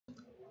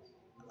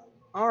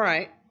All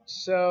right.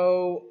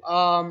 So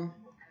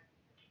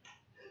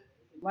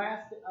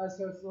last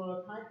so it's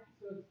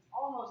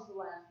almost the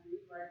last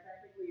week, right?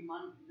 Technically,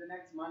 the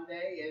next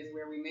Monday is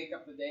where we make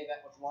up the day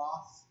that was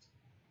lost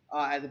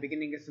at the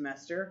beginning of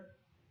semester,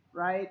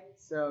 right?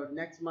 So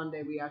next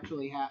Monday we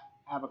actually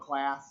have a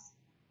class,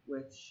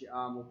 which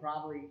will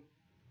probably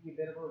be a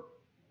bit of a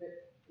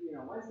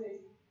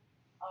Wednesday's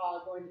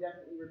going to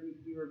definitely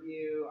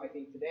review. I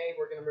think today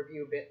we're going to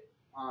review a bit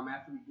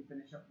after we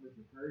finish up with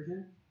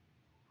recursion.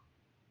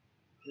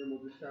 Then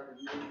we'll just start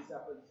reviewing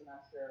stuff for the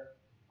semester.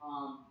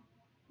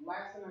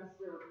 Last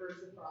semester,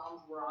 recursive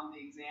problems were on the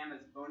exam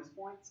as bonus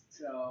points,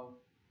 so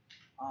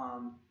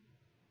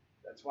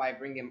that's why I'm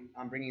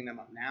bringing them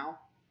up now,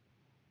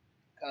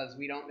 because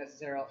we don't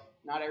necessarily,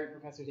 not every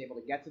professor is able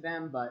to get to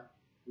them, but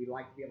we'd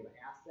like to be able to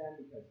ask them,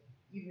 because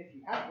even if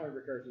you haven't learned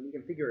recursion, you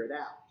can figure it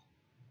out.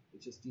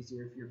 It's just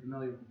easier if you're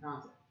familiar with the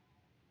concept.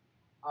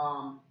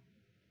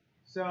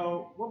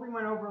 So what we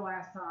went over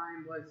last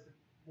time was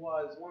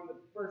one of the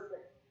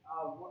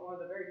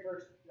very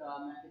first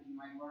methods you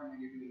might learn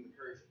when you're doing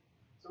recursion.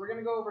 So we're going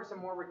to go over some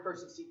more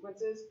recursive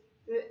sequences.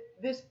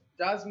 This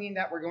does mean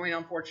that we're going to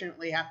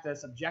unfortunately have to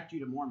subject you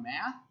to more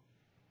math,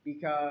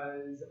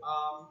 because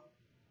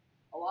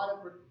a lot of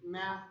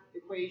math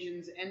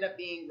equations end up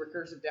being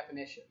recursive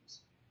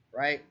definitions,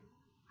 right?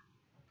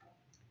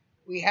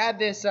 We had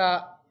this,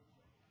 so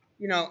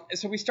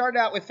we started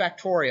out with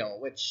factorial,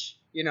 which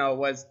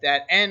was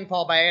that n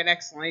followed by an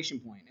exclamation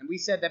point. And we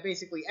said that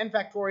basically n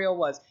factorial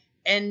was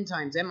n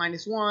times n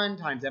minus 1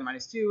 times n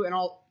minus 2, and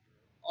all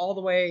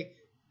the way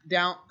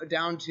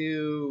down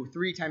to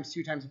 3 times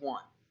 2 times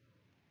 1.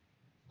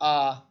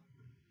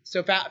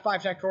 So 5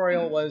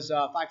 factorial was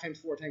 5 times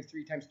 4 times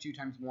 3 times 2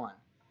 times 1.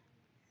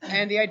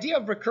 And the idea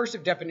of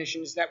recursive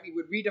definition is that we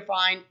would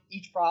redefine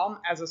each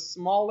problem as a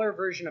smaller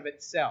version of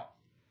itself.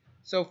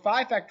 So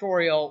 5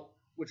 factorial,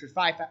 which was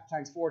 5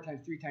 times 4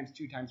 times 3 times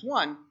 2 times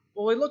 1,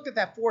 well, we looked at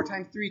that 4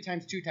 times 3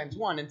 times 2 times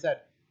 1 and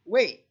said,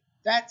 wait,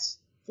 that's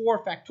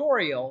 4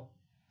 factorial.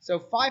 So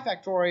 5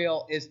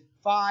 factorial is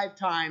 5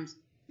 times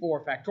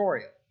 4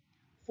 factorial.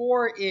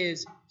 4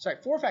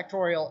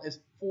 factorial is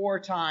 4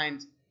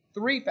 times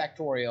 3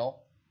 factorial.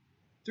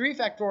 3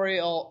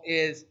 factorial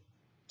is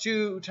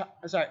 3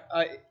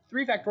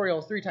 factorial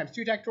is 3 times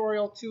 2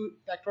 factorial. 2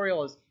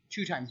 factorial is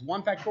 2 times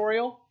 1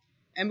 factorial.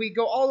 And we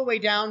go all the way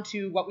down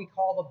to what we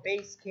call the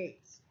base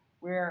case,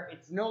 where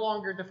it's no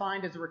longer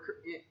defined as a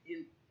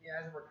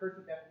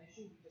recursive definition.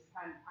 We just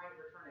kind of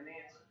return an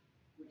answer,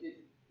 which is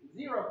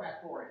 0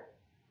 factorial.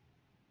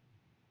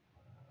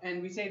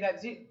 And we say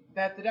that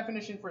the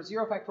definition for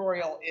 0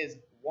 factorial is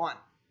 1.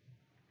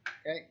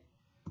 Okay?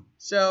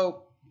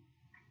 So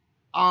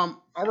our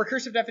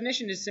recursive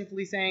definition is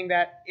simply saying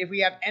that if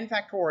we have n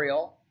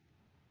factorial,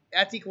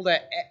 that's equal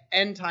to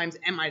n times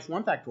n minus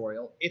 1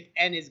 factorial if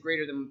n is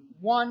greater than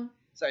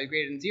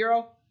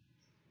 0.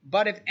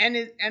 But if n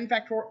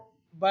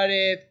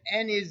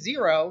is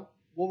 0,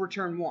 we'll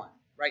return 1,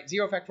 right?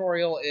 0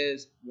 factorial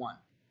is 1.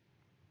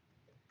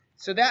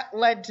 So that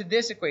led to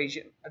this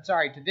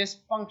to this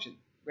function,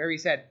 where he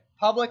said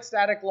public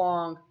static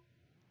long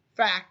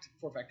fact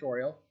for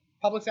factorial,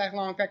 public static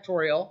long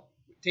factorial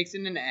takes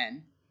in an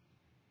n,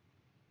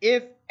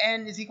 if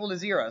n is equal to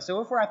 0. So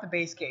if we're at the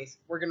base case,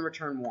 we're going to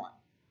return 1.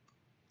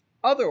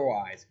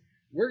 Otherwise,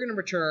 we're going to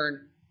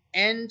return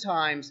n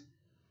times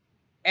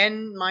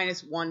n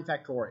minus 1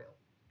 factorial.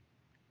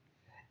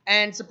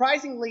 And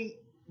surprisingly,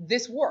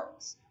 this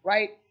works,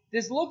 right?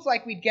 This looks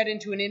like we'd get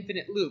into an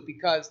infinite loop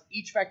because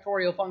each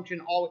factorial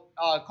function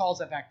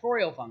calls a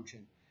factorial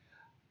function.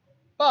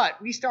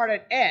 But we start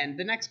at n,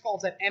 the next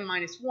call's at n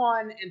minus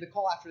 1, and the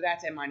call after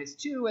that's n minus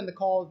 2, and the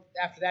call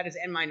after that is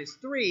n minus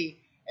 3,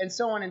 and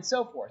so on and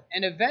so forth.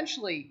 And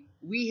eventually,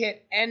 we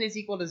hit n is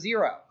equal to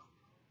 0,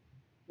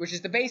 which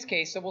is the base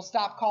case, so we'll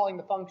stop calling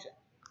the function.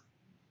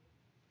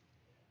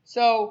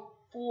 So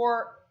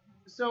recursive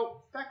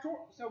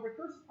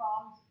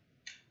problems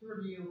to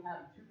review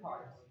have 2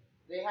 parts.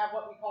 They have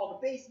what we call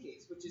the base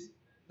case, which is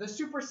the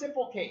super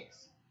simple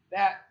case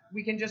that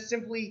we can just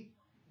simply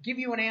give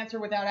you an answer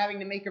without having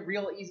to make a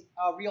real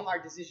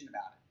hard decision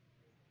about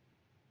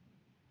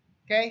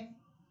it. Okay?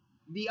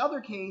 The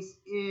other case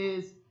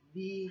is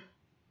the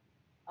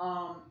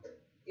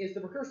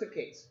recursive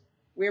case,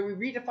 where we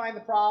redefine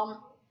the problem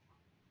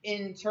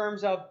in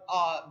terms of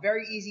a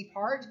very easy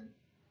part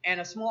and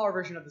a smaller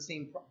version of the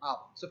same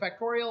problem. So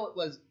factorial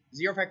was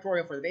 0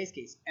 factorial for the base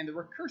case, and the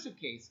recursive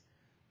case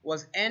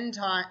was n,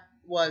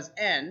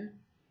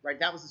 right?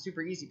 That was the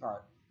super easy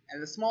part.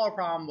 And the smaller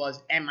problem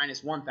was n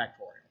minus 1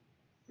 factorial,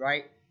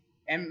 right?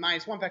 N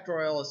minus 1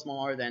 factorial is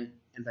smaller than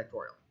n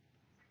factorial.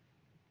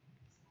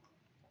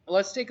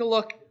 Let's take a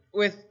look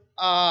with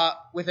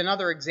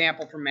another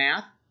example from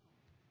math,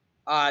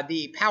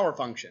 the power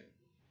function.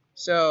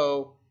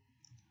 So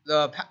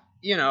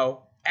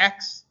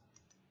x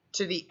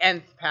to the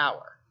nth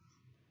power,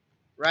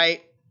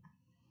 right?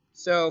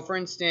 So for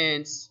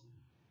instance,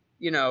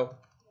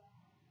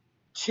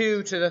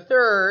 2 to the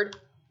third,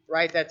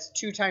 right? That's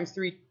 2 times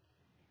 3,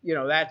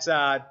 that's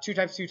 2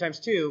 times 2 times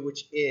 2,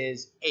 which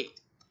is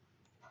 8.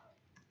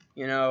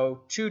 You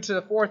know, 2 to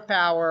the 4th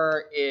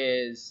power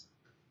is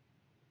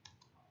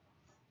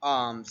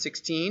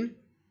 16,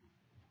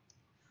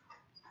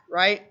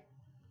 right?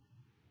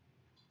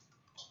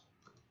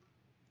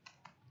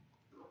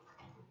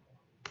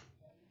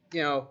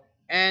 You know,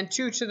 and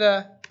 2 to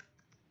the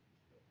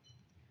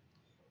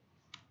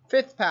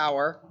 5th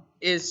power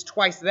is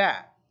twice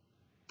that,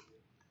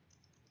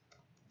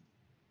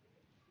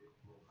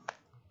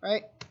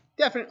 right?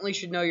 Definitely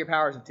should know your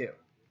powers of 2.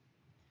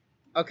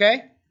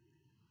 Okay?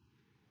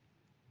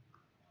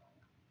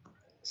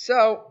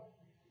 So,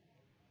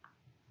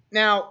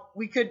 now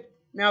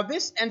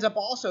this ends up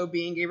also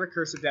being a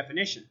recursive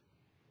definition.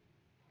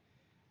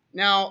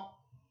 Now,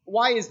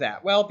 why is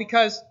that? Well,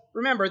 because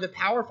remember the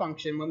power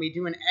function when we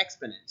do an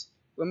exponent,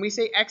 when we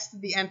say x to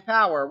the nth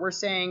power, we're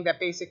saying that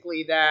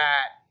basically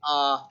that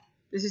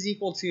this is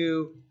equal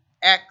to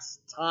x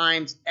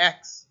times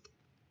x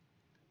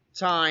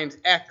times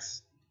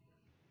x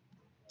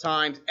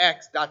times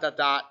x dot dot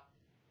dot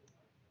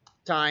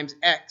times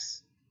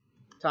x,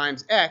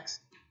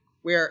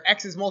 where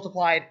x is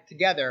multiplied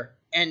together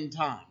n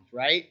times,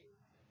 right?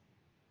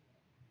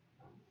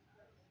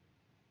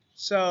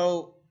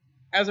 So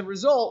as a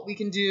result, we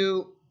can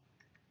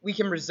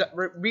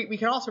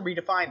also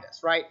redefine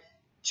this, right?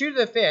 2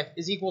 to the 5th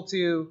is equal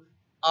to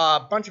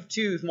a bunch of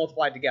 2's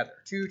multiplied together.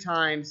 2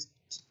 times,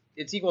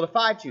 it's equal to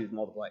 5 2's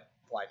multiplied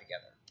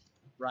together,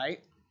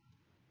 right?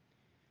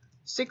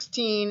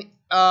 16, 2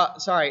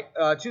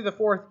 to the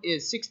 4th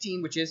is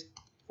 16, which is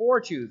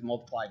 4 2's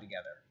multiplied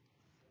together.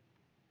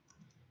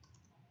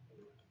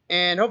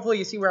 And hopefully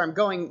you see where I'm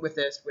going with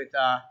this, with,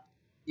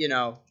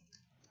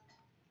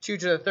 2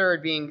 to the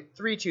 3rd being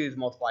 3 2's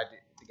multiplied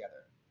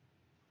together.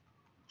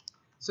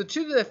 So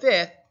 2 to the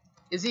 5th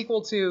is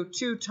equal to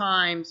 2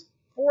 times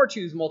 4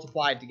 2's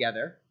multiplied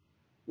together,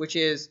 which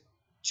is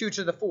 2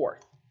 to the 4th,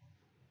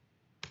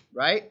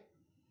 right?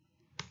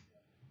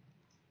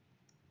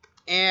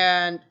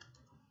 And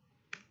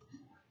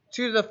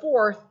 2 to the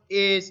 4th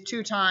is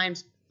 2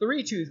 times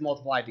 3 2's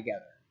multiplied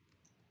together,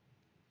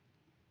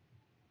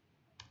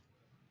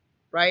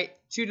 right?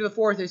 2 to the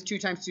 4th is 2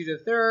 times 2 to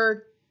the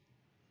 3rd.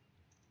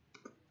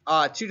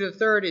 2 to the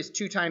 3rd is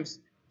 2 times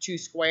 2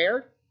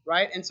 squared,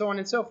 right? And so on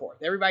and so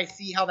forth. Everybody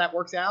see how that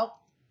works out?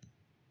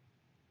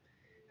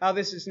 How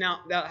this is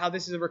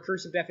a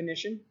recursive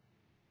definition?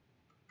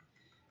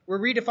 We're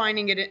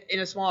redefining it in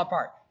a smaller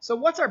part. So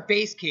what's our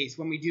base case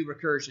when we do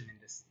recursion in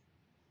this?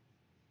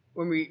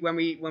 When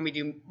we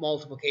do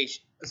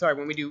multiplication, sorry,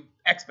 when we do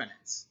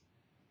exponents.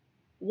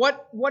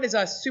 What is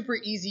a super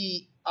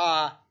easy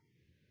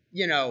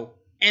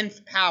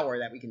nth power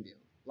that we can do?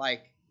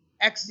 Like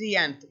x to the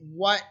nth,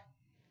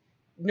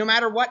 no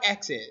matter what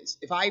x is,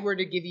 if I were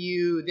to give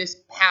you this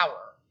power,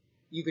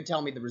 you could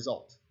tell me the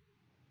result.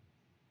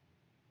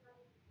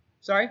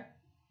 Sorry?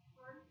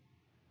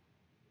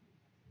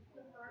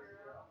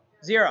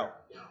 0.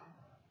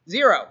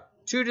 0.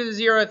 2 to the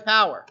 0th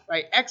power,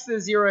 right? X to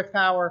the 0th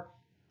power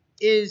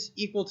is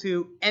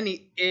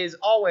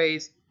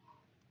always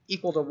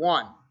equal to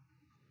 1.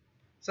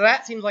 So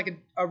that seems like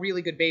a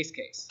really good base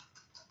case.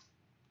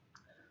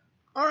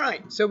 All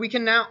right, so we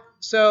can now,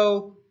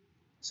 so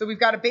we've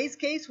got a base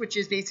case, which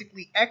is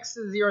basically x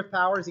to the 0th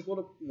power is equal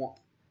to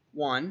 1.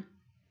 All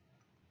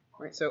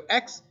right, so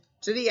x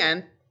to the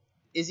nth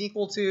is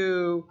equal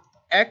to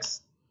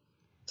x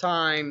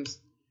times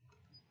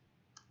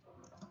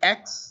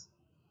x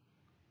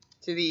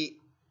to the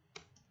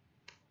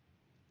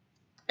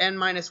n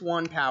minus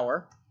 1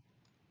 power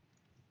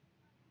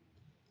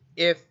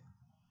if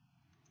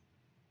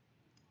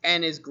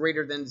n is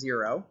greater than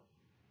 0.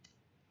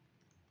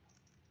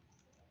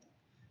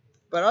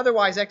 But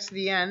otherwise, x to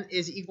the n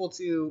is equal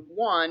to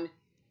 1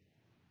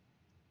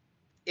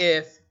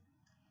 if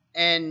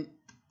n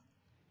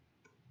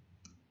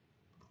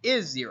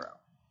is 0.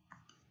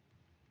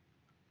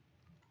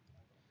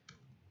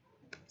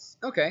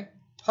 Okay,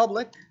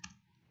 public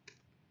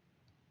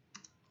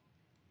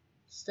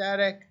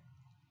static.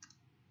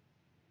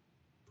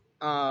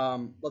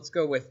 Let's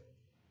go with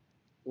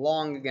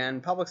long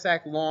again. Public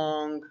stack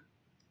long.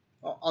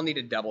 Oh, I'll need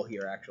a double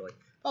here actually.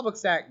 Public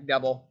stack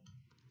double.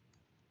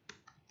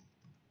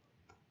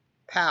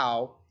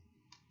 Pow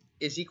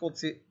is equal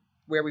to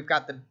where we've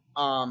got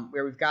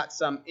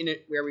some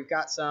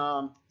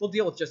we'll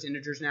deal with just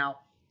integers now.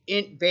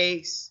 Int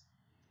base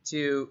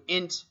to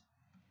int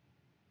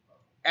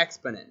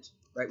exponent,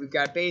 right? We've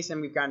got a base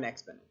and we've got an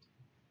exponent,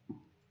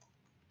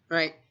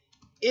 right?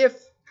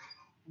 If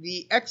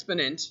the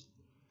exponent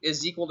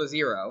is equal to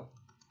 0,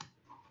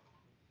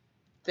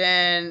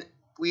 then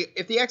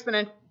if the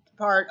exponent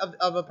part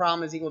of a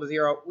problem is equal to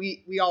 0,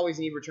 we always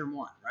need return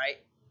 1, right?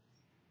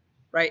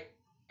 Right?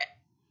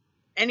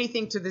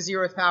 Anything to the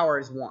 0th power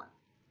is 1.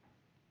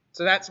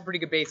 So that's a pretty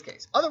good base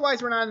case.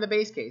 Otherwise, we're not in the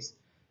base case.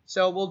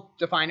 So we'll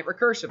define it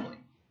recursively.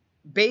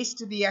 Base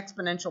to the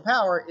exponential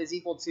power is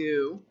equal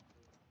to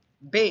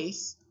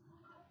base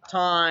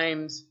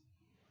times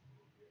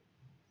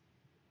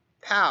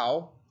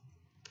pow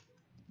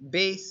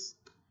base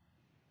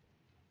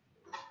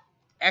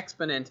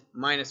exponent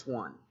minus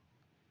 1,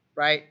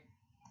 right?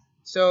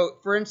 So,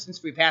 for instance,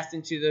 if we passed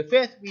into the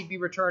fifth, we'd be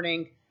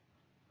returning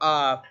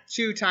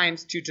 2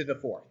 times 2 to the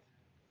fourth.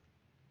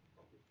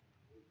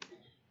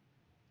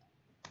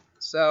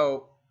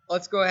 So,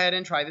 let's go ahead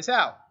and try this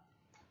out.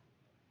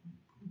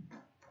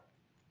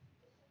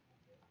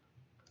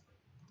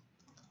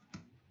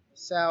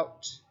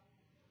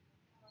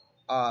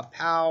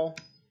 Pow.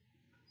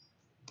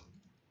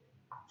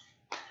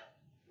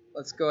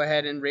 Let's go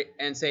ahead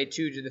and say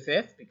 2 to the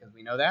fifth, because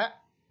we know that.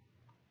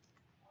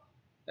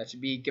 That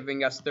should be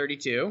giving us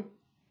 32.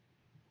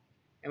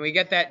 And we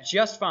get that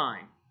just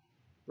fine,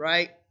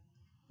 right?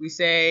 We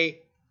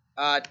say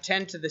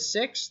 10 to the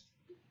sixth.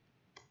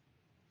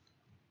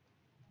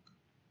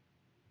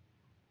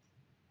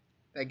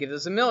 That gives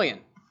us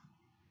 1,000,000,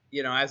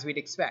 as we'd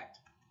expect.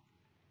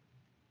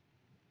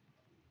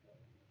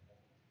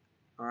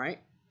 All right.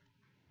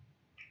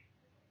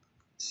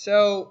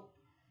 So,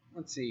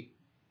 let's see.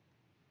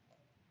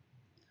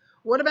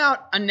 What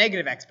about a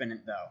negative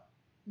exponent, though?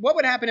 What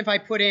would happen if I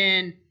put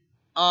in,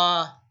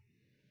 10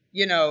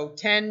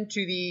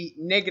 to the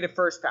negative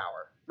first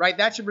power, right?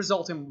 That should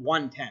result in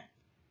 1/10.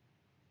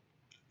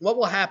 What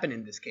will happen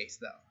in this case,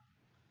 though,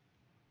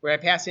 where I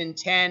pass in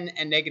 10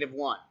 and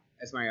 -1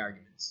 as my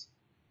arguments?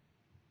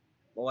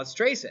 Well, let's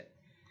trace it.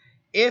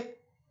 If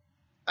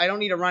I don't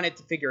need to run it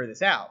to figure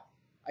this out,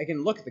 I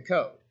can look at the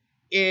code.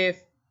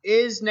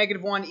 Is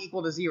 -1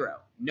 equal to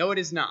 0? No, it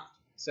is not.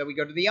 So we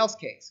go to the else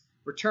case.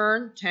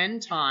 Return 10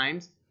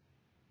 times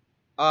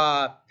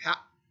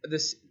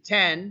this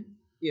 10,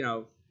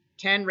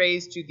 10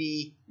 raised to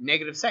the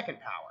negative second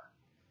power,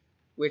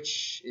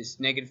 which is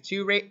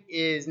 -2.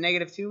 Is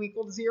 -2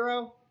 equal to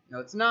 0? No,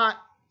 it's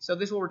not. So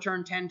this will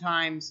return 10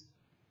 times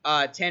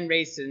 10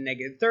 raised to the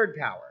negative third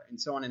power,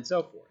 and so on and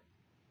so forth.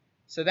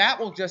 So that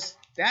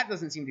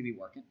doesn't seem to be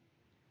working,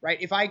 right?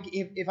 If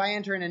I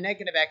enter in a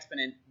negative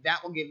exponent,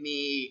 that will give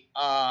me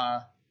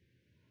an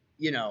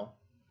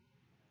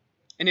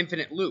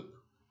infinite loop.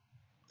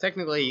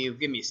 Technically, you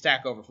give me a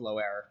Stack Overflow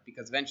error,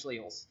 because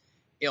eventually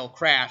it'll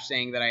crash,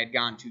 saying that I had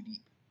gone too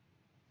deep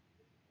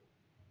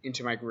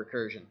into my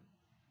recursion.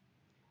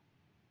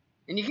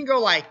 And you can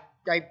go I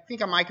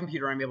think on my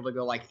computer I'm able to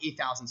go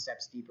 8,000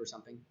 steps deep or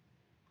something.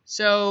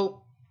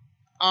 So,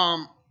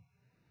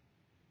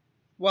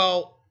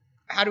 well,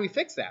 how do we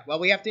fix that? Well,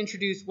 we have to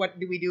introduce, what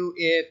do we do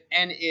if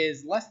n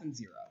is less than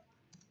 0?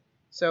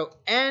 So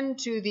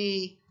x to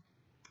the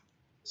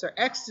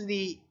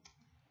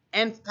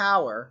nth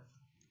power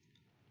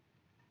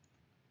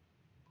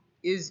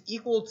is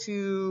equal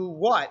to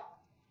what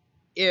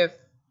if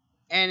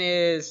n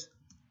is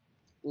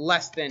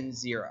less than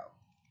 0?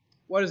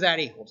 What does that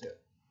equal to?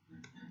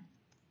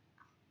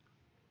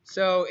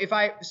 So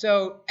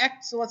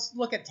let's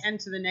look at 10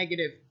 to the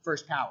negative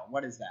first power.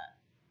 What is that?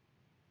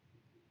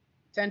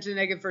 10 to the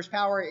negative first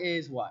power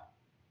is what?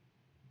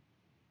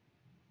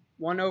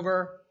 1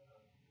 over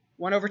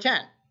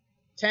 10.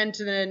 10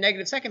 to the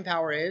negative second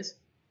power is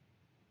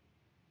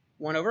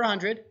 1 over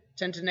 100.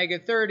 10 to the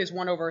negative third is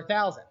 1 over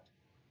 1,000,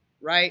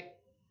 right?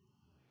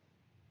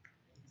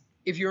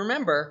 If you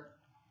remember,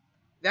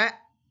 that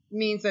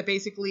means that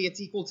basically it's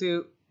equal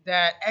to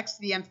that x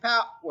to the nth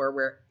power,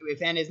 where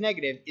if n is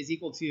negative, is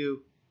equal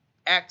to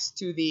x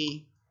to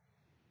the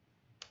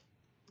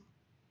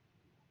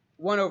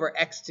 1 over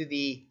x to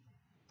the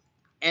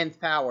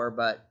nth power,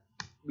 but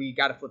we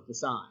got to flip the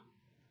sign.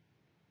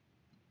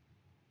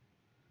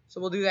 So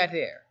we'll do that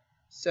there.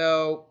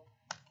 So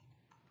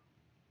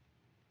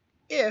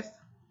if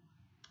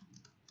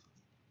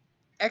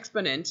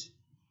exponent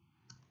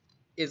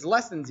is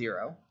less than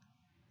 0,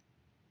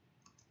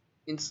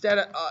 instead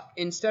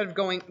of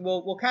going,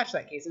 we'll catch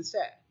that case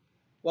instead.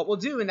 What we'll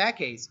do in that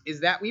case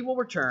is that we will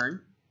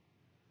return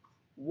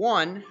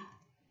 1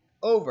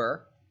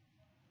 over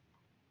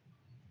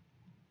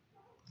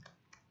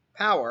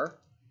power,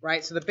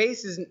 right? So the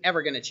base isn't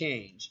ever going to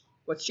change.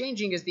 What's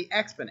changing is the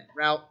exponent.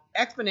 Now,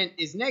 exponent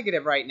is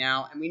negative right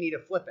now, and we need to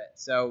flip it.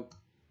 So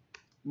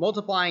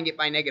multiplying it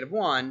by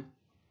 -1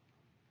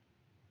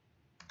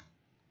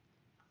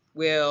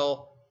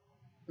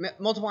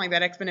 multiplying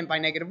that exponent by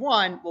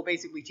 -1 will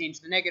basically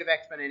change the negative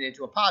exponent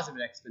into a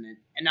positive exponent,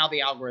 and now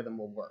the algorithm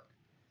will work.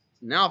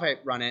 So now if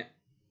I run it,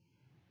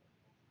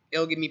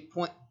 it'll give me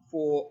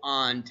 0.4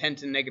 on 10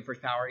 to the negative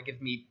first power. It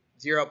gives me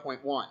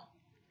 0.1,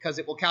 because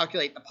it will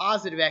calculate the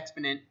positive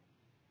exponent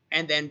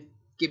and then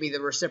give me the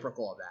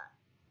reciprocal of that.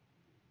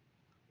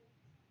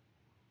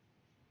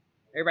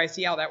 Everybody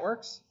see how that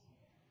works?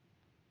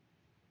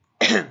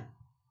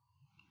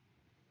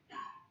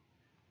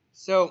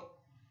 So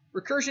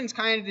recursion is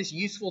kind of this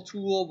useful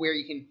tool where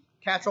you can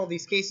catch all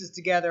these cases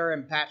together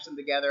and patch them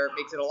together. It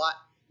makes it a lot.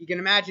 You can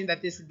imagine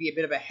that this would be a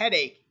bit of a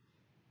headache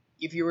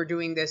if you were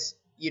doing this,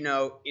 in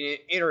an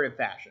iterative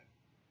fashion.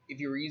 If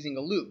you were using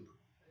a loop,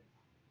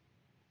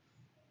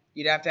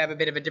 you'd have to have a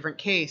bit of a different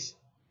case.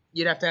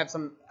 You'd have to have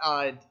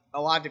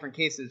a lot of different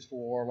cases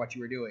for what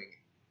you were doing,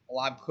 a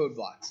lot of code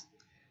blocks.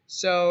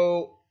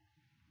 So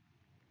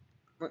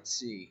let's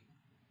see.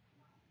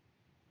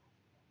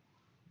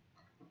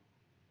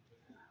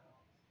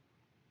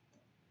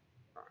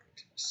 All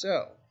right.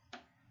 So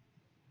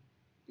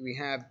Do we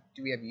have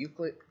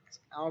Euclid's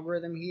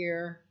algorithm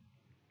here?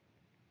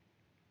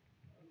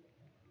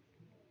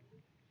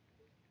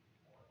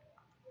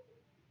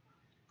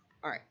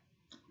 All right.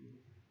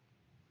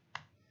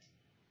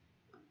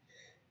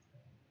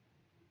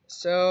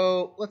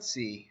 So let's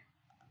see.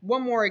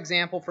 One more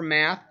example from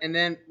math, and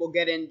then we'll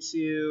get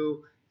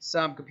into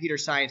some computer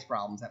science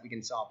problems that we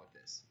can solve with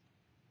this.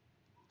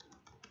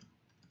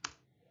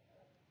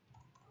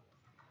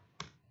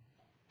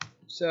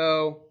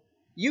 So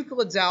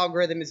Euclid's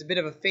algorithm is a bit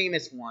of a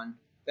famous one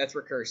that's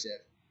recursive.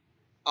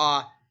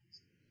 The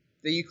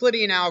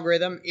Euclidean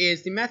algorithm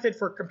is the method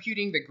for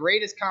computing the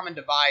greatest common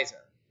divisor.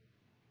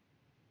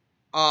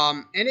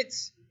 And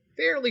it's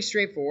fairly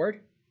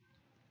straightforward.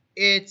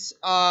 It's,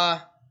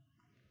 let's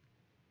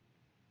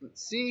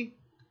see.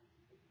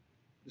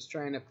 Just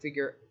trying to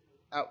figure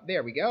out,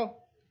 there we go.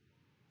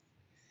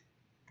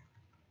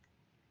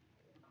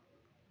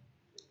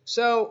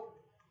 So,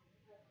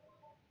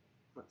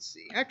 let's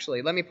see.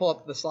 Actually, let me pull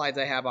up the slides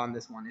I have on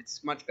this one.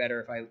 It's much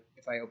better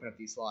if I open up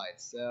these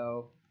slides.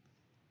 So,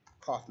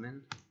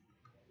 Kaufman.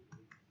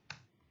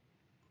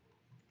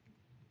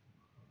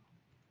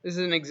 This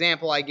is an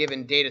example I give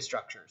in data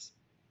structures.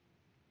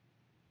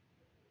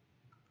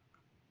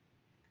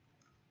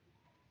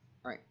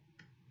 All right.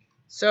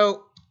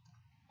 So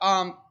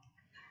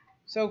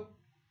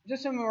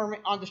just so we're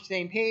on the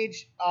same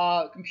page,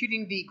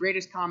 computing the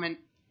greatest common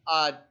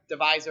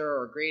divisor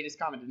or greatest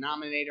common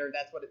denominator,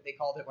 that's what they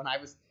called it when I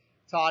was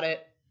taught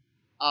it,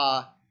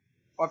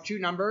 of two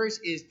numbers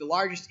is the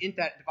largest int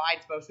that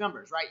divides both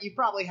numbers, right? You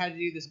probably had to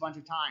do this a bunch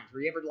of times.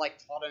 Were you ever like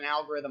taught an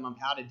algorithm of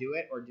how to do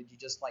it, or did you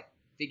just like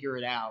figure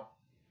it out?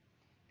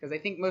 Because I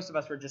think most of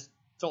us were just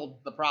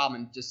told the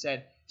problem and just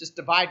said, just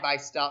divide by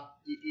stuff,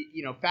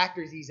 you know,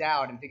 factor these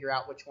out and figure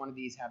out which one of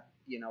these have,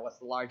 you know, what's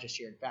the largest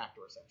shared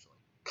factor, essentially.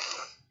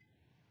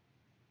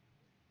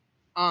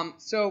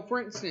 So,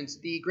 for instance,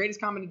 the greatest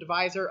common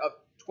divisor of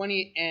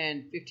 20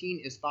 and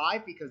 15 is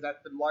 5 because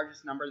that's the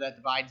largest number that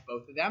divides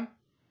both of them.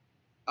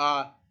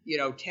 You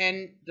know,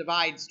 10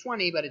 divides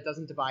 20, but it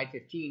doesn't divide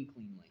 15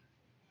 cleanly.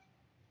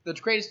 The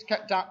greatest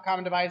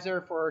common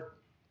divisor for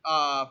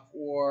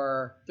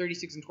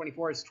 36 and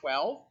 24 is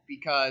 12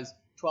 because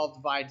 12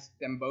 divides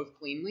them both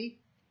cleanly.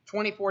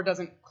 24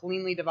 doesn't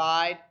cleanly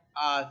divide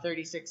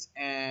 36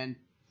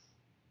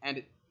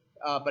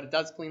 but it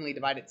does cleanly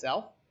divide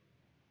itself.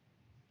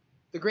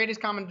 The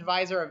greatest common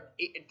divisor of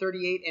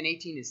 38 and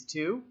 18 is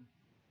 2.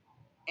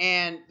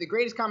 And the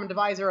greatest common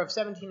divisor of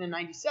 17 and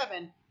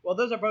 97, well,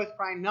 those are both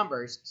prime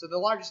numbers, so the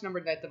largest number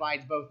that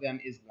divides both of them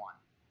is 1.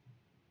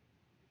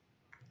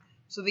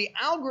 So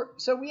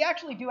so we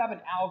actually do have an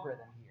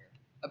algorithm here,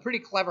 a pretty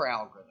clever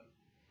algorithm,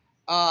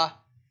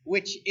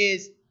 which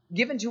is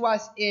given to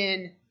us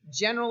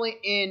generally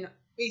in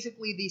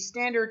basically the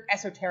standard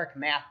esoteric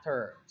math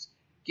terms.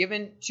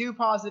 Given two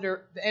positive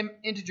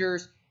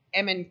integers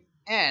m and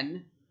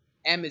n,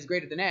 m is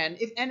greater than n.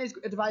 If n is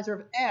a divisor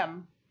of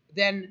m,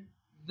 then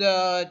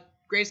the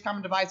greatest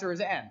common divisor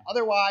is n.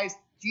 Otherwise,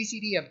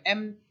 GCD of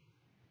mn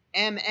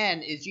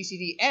is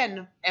GCD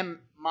n m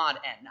mod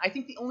n. I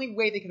think the only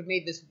way they could have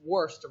made this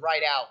worse to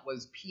write out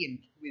was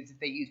if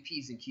they used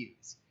p's and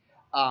q's.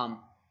 M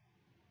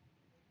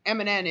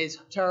and n is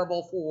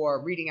terrible for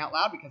reading out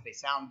loud because they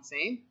sound the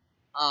same,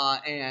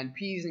 and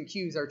p's and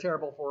q's are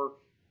terrible for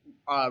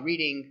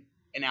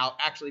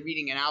actually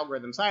reading an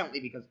algorithm silently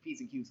because p's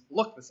and q's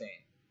look the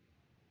same.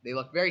 They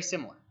look very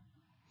similar,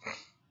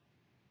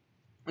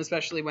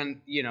 especially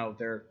when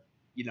they're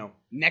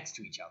next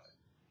to each other,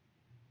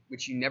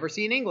 which you never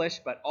see in English,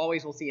 but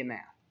always will see in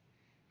math.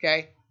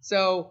 Okay,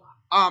 so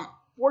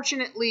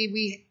fortunately,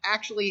 we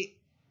actually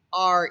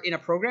are in a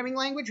programming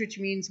language, which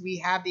means we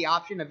have the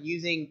option of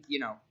using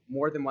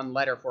more than one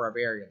letter for our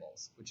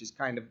variables, which is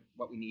kind of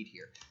what we need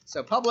here.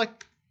 So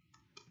public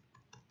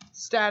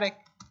static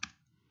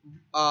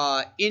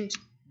int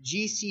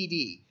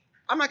GCD.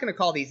 I'm not going to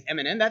call these m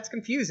and n. That's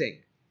confusing.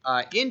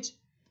 Int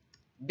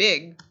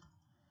big,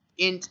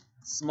 int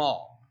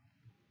small.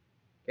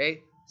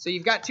 Okay, so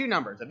you've got two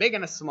numbers, a big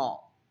and a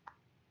small.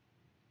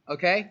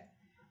 Okay.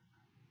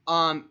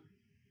 Okay,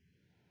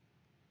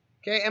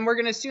 and we're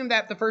going to assume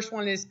that the first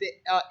one is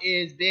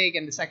big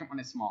and the second one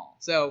is small.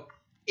 So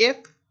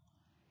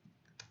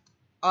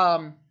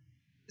so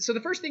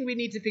the first thing we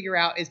need to figure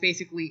out is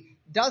basically,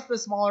 does the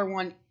smaller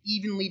one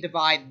evenly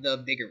divide the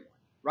bigger one,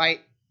 right?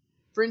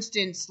 For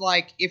instance,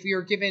 like if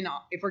we're given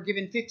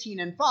 15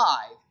 and 5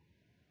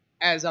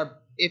 as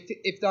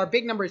if our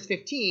big number is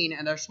 15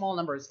 and our small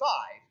number is 5,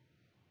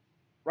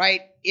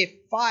 right? If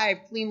 5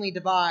 cleanly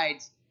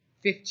divides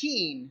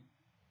 15,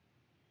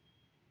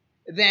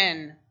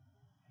 then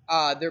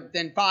 5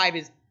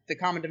 is the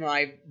common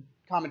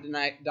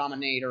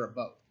denominator of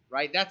both,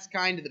 right? That's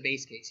kind of the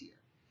base case here.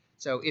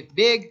 So if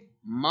big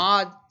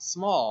mod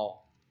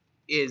small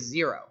is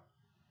 0,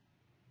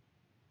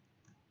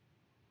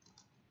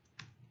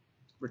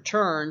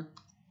 return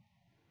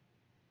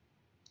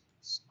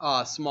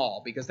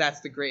small, because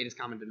that's the greatest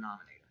common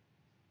denominator.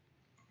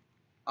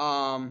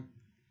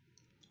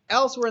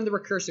 Else we're in the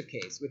recursive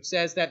case, which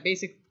says that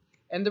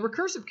And the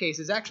recursive case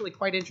is actually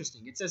quite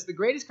interesting. It says the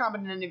greatest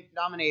common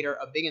denominator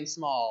of big and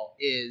small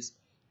is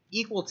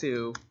equal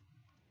to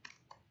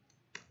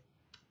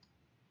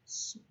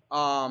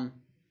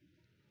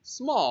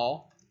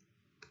small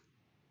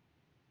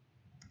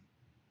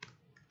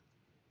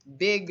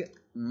big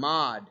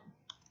mod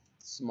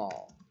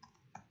small.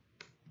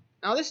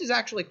 Now this is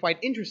actually quite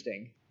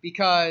interesting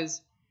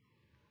because,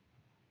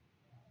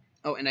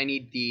 oh, and I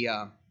need the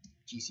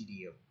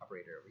GCD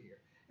operator over here.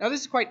 Now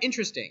this is quite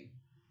interesting.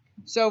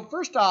 So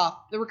first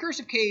off, the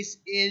recursive case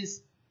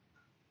is,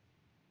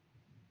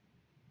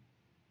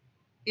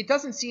 it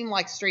doesn't seem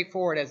like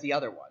straightforward as the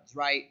other ones,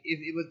 right? If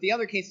it was the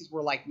other cases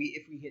were like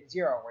if we hit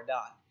 0, we're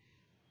done.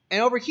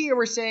 And over here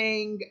we're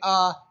saying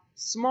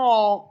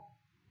small,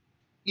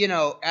 you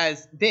know,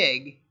 as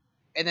big,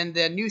 and then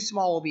the new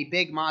small will be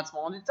big mod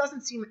small, and it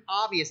doesn't seem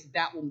obvious that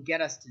that will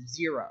get us to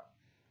 0,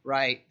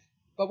 right?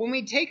 But when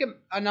we take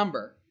a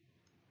number,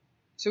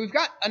 so we've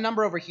got a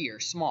number over here,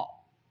 small,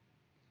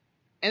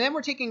 and then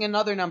we're taking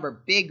another number,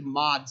 big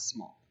mod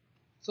small.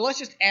 So let's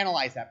just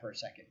analyze that for a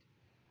second.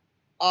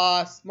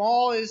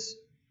 Small is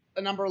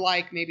a number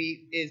like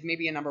maybe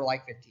a number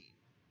like 15,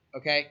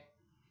 okay?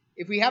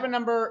 If we have a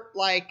number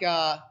like,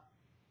 and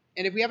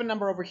if we have a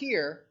number over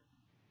here,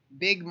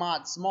 big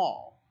mod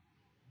small,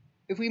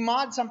 if we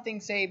mod something,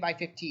 say, by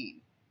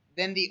 15,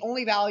 then the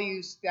only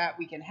values that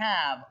we can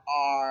have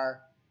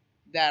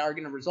that are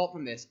going to result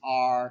from this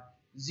are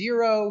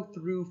 0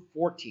 through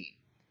 14.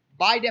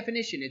 By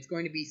definition, it's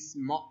going to be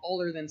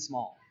smaller than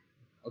small.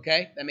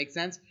 Okay? That makes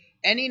sense?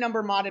 Any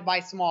number modded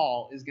by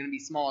small is going to be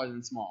smaller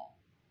than small.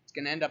 It's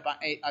going to end up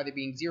either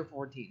being 0 or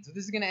 14. So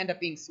this is going to end up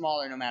being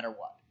smaller no matter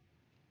what.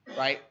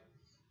 Right?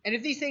 And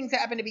if these things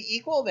happen to be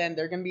equal, then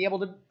they're going to be able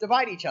to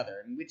divide each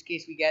other, in which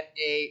case we get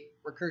a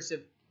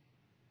recursive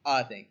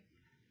thing.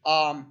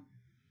 And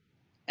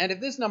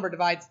if this number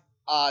divides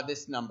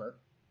this number,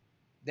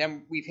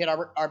 then we've hit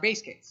our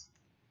base case.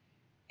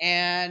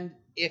 And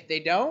if they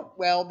don't,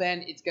 well,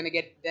 then it's going to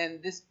get, then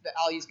this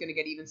value is going to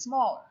get even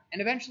smaller.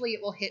 And eventually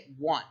it will hit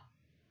 1.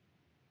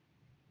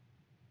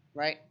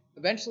 Right?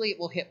 Eventually it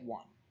will hit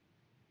 1.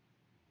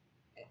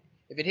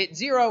 If it hits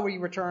 0, we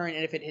return,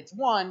 and if it hits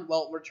 1,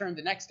 well, return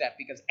the next step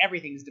because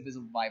everything is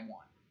divisible by 1.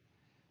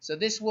 So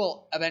this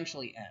will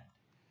eventually end.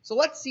 So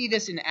let's see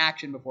this in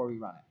action before we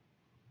run it,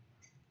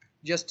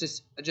 just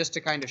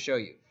to kind of show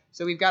you.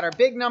 So we've got our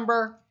big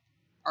number,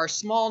 our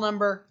small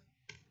number,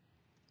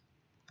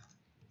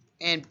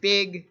 and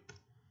big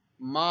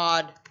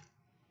mod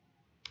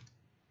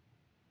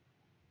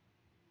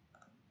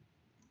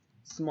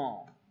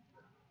small.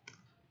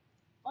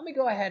 Let me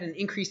go ahead and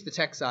increase the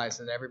text size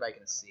so that everybody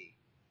can see.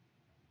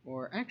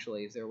 Or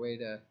actually, is there a way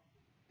to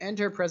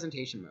enter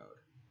presentation mode?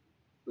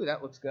 Ooh,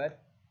 that looks good.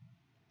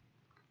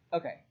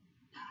 Okay.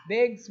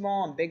 Big,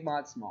 small, and big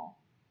mod small.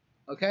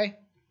 Okay?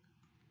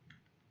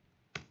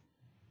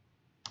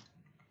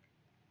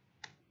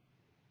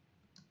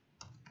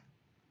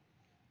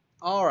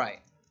 All right.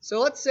 So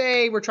let's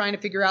say we're trying to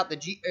figure out the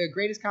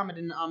greatest common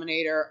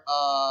denominator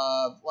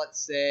of, let's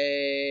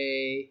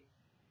say,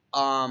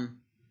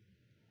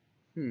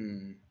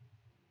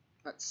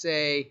 let's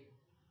say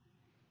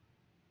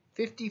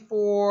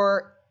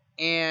 54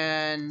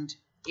 and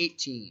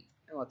 18.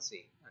 Let's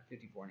see, not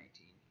 54 and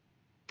 18.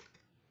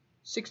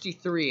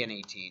 63 and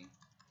 18.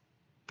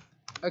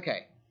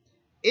 Okay.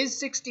 Is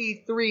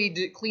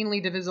 63 cleanly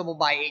divisible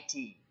by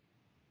 18?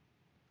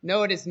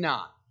 No, it is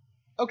not.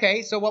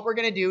 Okay, so what we're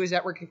going to do is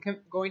that we're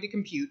going to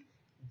compute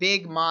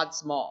big mod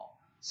small.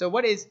 So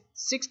what is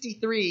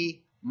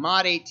 63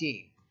 mod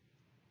 18?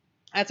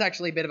 That's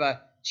actually a bit of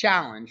a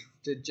challenge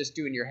to just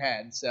do in your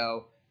head.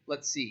 So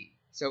let's see.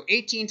 So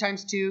 18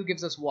 times 2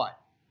 gives us what?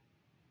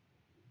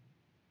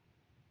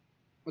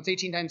 What's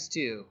 18 times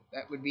 2?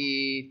 That would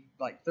be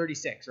like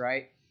 36,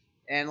 right?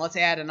 And let's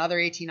add another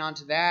 18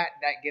 onto that.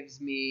 That gives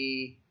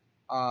me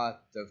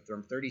so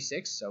from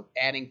 36. So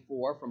adding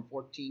 4 from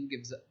 14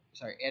 gives,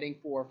 adding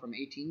 4 from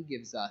 18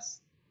 gives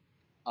us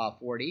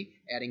 40.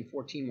 Adding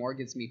 14 more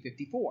gives me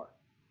 54.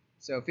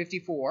 So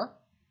 54.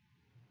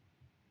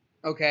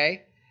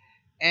 Okay.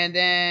 And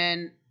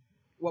then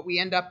what we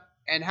end up,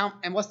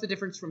 and what's the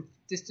difference from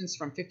distance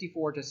from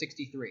 54 to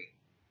 63?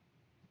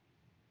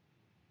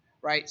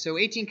 Right, so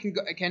 18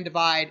 can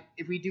divide,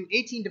 if we do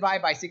 18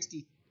 divided by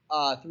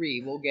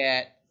 63, we'll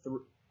get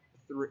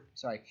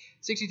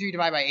 63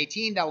 divided by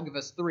 18, that will give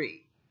us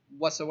 3.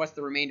 So what's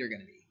the remainder going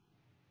to be?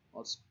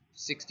 Well, it's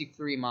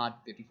 63 mod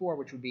 54,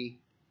 which would be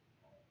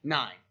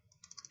 9.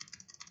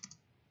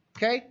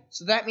 Okay,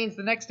 so that means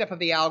the next step of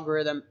the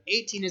algorithm,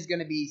 18 is going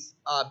to be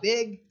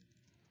big,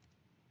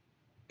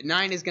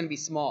 9 is going to be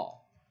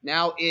small.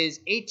 Now, is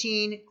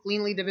 18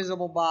 cleanly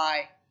divisible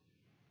by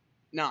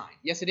 9?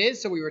 Yes, it is,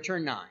 so we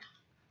return 9.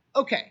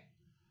 Okay.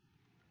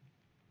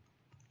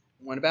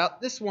 What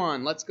about this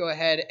one? Let's go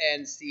ahead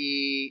and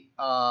see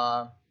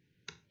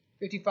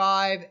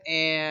 55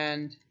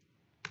 and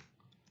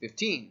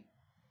 15.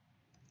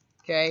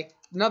 Okay,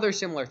 another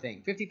similar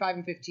thing, 55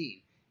 and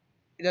 15.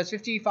 Does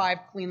 55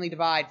 cleanly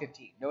divide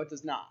 15? No, it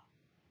does not.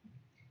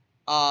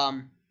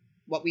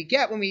 what we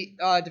get when we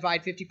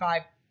divide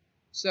 55.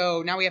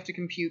 So now we have to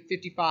compute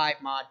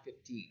 55 mod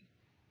 15,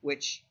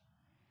 which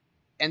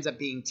ends up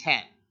being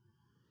 10.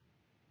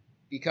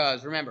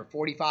 Because remember,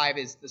 45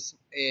 is this.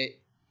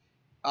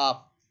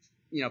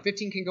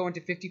 15 can go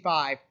into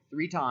 55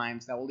 3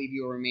 times. That will leave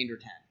you a remainder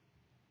 10.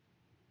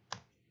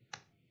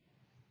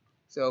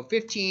 So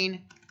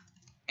 15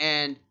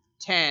 and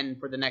 10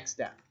 for the next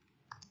step.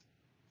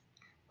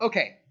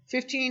 Okay,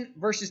 15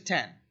 versus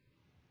 10.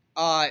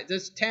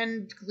 Does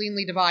 10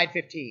 cleanly divide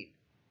 15?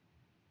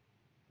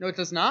 No, it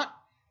does not.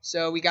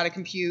 So we got to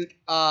compute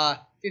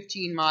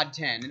 15 mod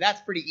 10. And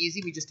that's pretty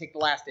easy. We just take the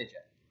last digit,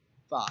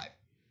 5.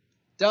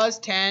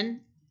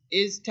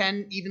 Is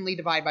 10 evenly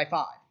divided by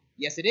 5?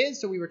 Yes, it is,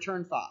 so we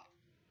return 5.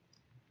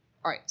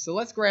 All right, so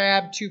let's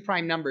grab 2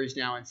 prime numbers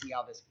now and see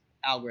how this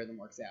algorithm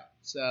works out.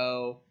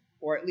 So,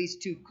 or at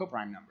least 2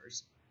 coprime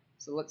numbers.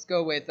 So let's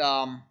go with,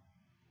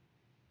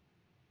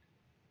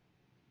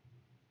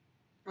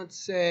 let's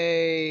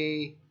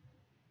say,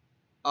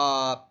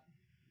 I'll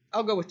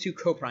go with 2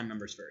 coprime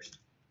numbers first.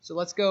 So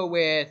let's go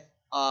with,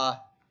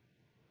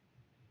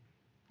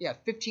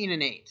 15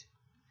 and 8.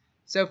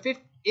 So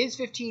is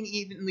 15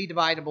 evenly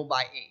divisible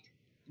by 8?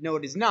 No,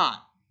 it is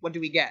not. What do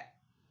we get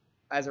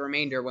as a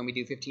remainder when we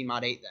do 15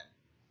 mod 8 then?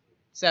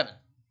 7.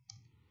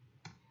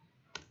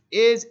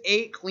 Is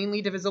 8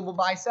 cleanly divisible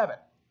by 7?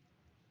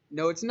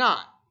 No, it's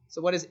not.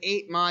 So what is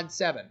 8 mod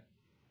 7?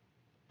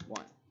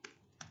 1.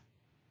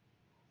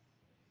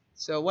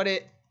 So what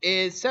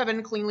is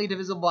 7 cleanly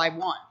divisible by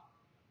 1?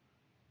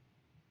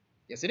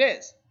 Yes, it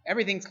is.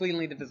 Everything's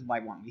cleanly divisible by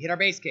 1. We hit our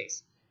base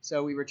case.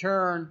 So we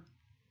return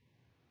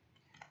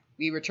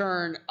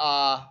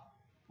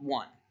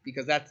 1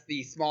 because that's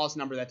the smallest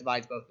number that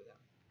divides both of them.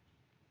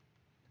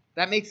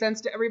 That makes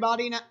sense to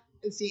everybody now,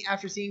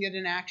 after seeing it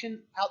in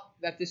action, how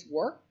that this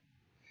works?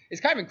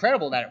 It's kind of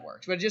incredible that it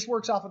works, but it just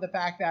works off of the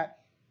fact that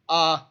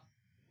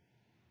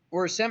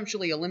we're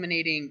essentially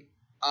eliminating,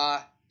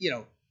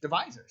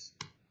 divisors.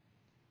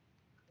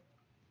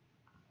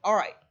 All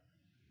right.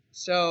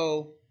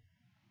 So,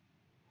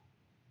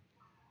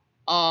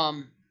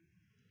 let's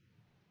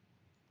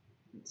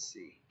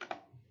see.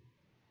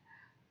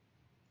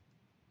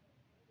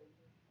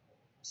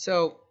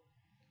 So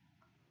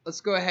let's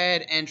go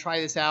ahead and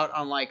try this out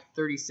on like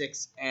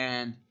 36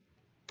 and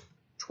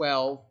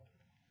 12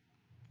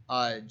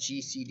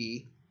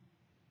 GCD.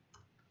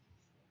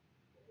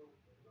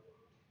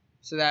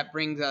 So that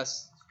brings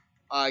us,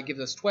 gives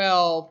us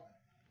 12,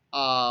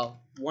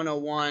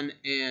 101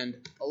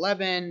 and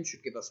 11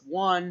 should give us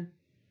 1.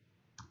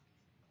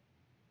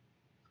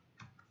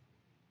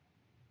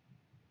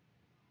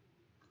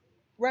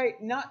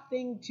 Right,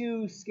 nothing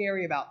too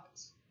scary about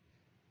this.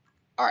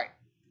 All right.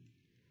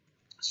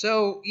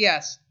 So,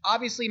 yes,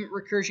 obviously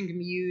recursion can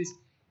be used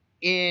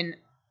in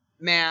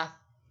math.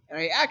 And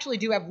I actually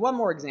do have one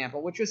more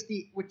example, which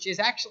is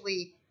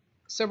actually,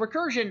 so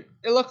recursion,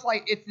 it looks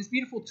like it's this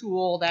beautiful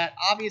tool that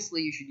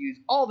obviously you should use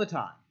all the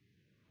time.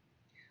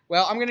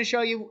 Well, I'm going to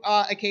show you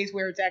a case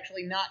where it's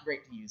actually not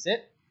great to use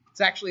it.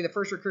 It's actually the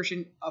first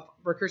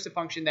recursive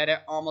function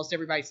that almost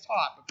everybody's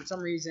taught, but for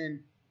some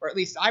reason, or at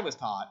least I was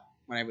taught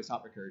when I was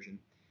taught recursion.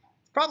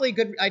 It's probably a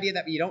good idea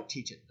that you don't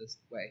teach it this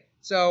way.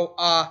 So,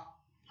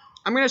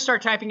 I'm going to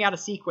start typing out a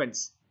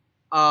sequence.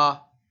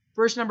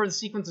 First number of the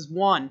sequence is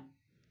 1.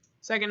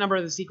 Second number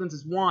of the sequence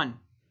is 1.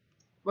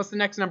 What's the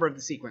next number of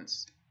the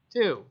sequence?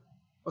 2.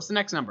 What's the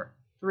next number?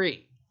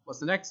 3.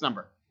 What's the next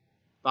number?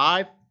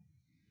 5.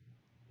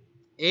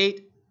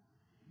 8.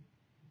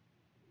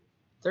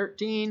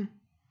 13.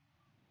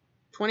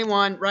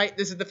 21, right?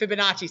 This is the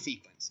Fibonacci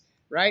sequence,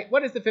 right?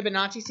 What is the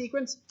Fibonacci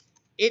sequence?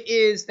 It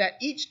is that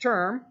each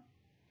term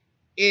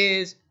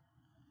is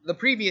the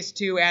previous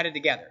 2 added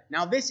together.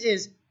 Now, this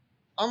is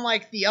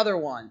unlike the other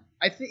one.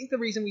 I think the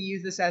reason we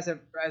use this as a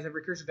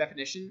recursive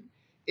definition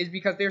is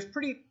because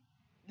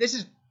this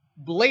is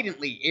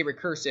blatantly a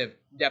recursive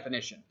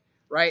definition,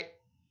 right?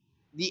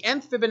 The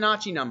nth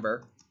Fibonacci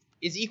number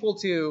is equal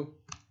to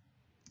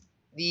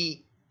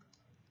the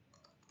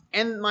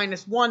n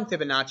minus 1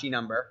 Fibonacci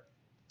number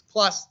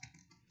plus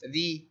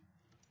the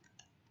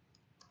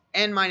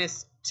n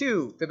minus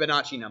 2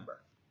 Fibonacci number,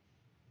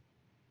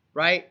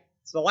 right?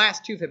 So the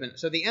last 2 Fibonacci.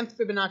 So the nth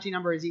Fibonacci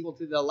number is equal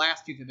to the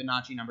last 2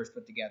 Fibonacci numbers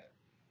put together.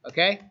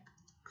 Okay?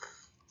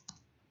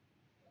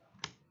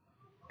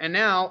 And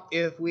now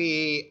if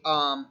we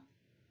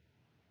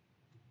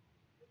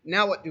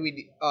now what do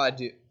we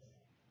do?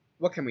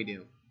 What can we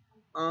do?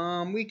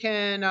 We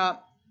can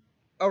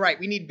oh right,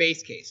 we need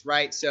base case,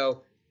 right?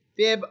 So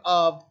fib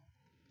of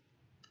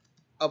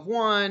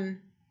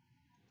 1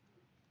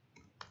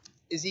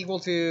 is equal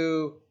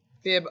to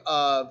fib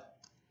of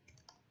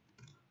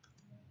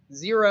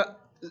 0.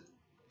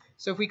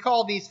 So if we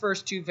call these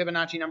first 2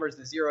 Fibonacci numbers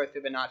the 0th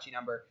Fibonacci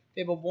number,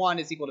 fib of 1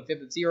 is equal to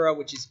fib of 0,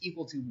 which is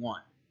equal to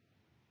 1.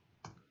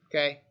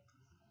 Okay?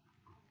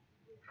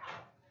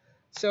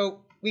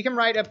 So we can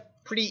write a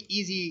pretty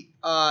easy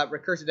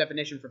recursive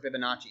definition for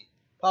Fibonacci.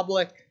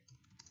 Public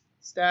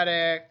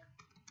static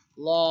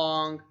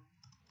long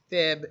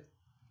fib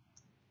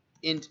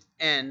int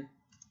n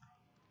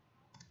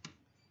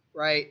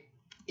right,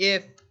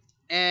 if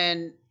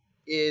n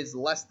is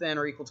less than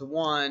or equal to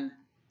 1,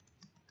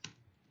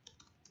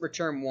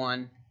 return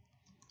 1,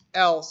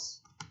 else,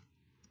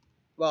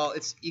 well,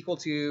 it's equal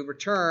to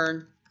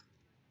return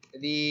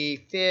the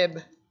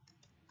fib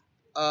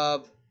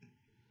of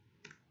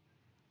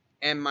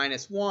n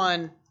minus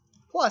 1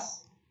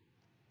 plus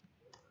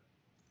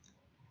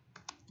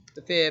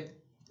the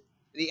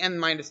n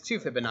minus 2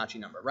 Fibonacci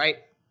number, right?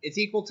 It's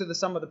equal to the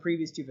sum of the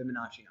previous two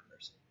Fibonacci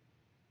numbers.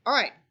 All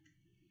right,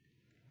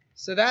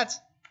 so that's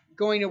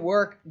going to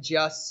work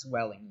just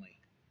swellingly.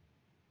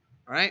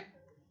 All right,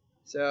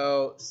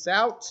 so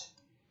SOUT,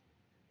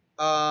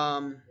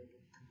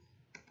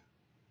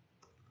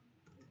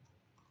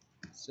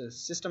 so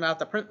system out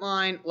the print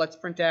line. Let's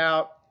print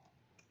out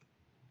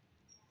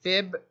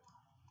fib.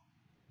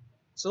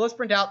 So let's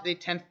print out the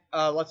 10th,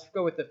 let's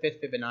go with the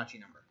 5th Fibonacci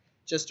number,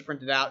 just to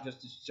print it out,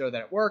 just to show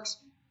that it works.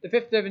 The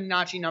 5th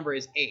Fibonacci number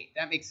is 8.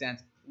 That makes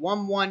sense.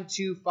 1, 1,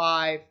 2,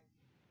 5,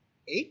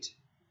 8?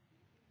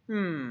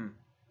 1,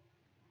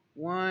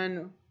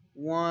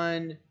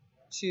 1,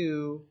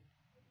 2,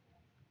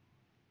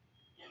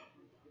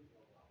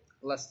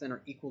 less than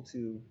or equal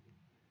to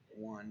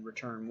 1,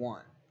 return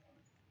 1.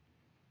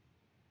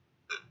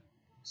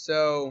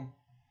 So,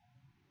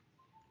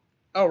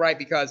 oh, right,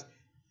 because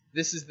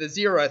this is the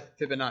 0th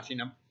Fibonacci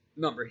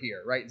number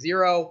here, right?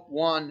 0,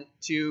 1,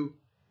 2,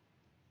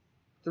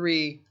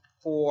 3,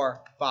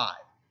 4, 5.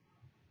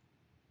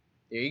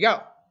 There you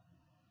go.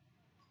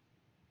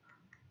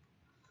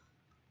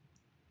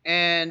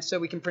 And so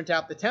we can print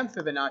out the 10th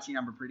Fibonacci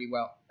number pretty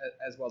well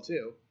as well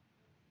too.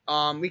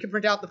 We can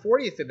print out the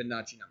 40th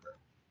Fibonacci number.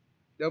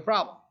 No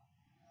problem.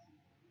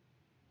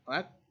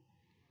 What?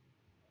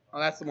 Oh,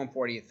 that's the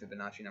 140th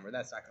Fibonacci number.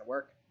 That's not going to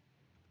work.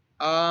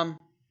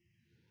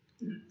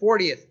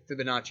 40th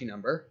Fibonacci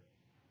number.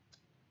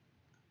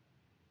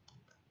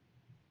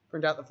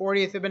 Print out the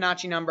 40th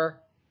Fibonacci number,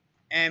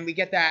 and we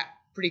get that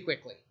pretty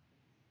quickly.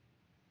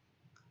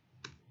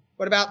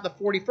 What about the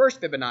 41st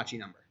Fibonacci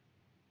number?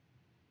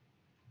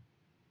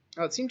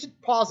 Oh, it seemed to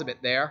pause a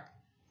bit there.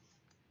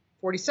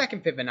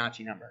 42nd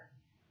Fibonacci number.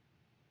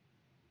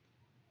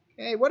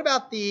 Okay, what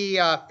about the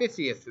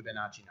 50th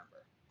Fibonacci number?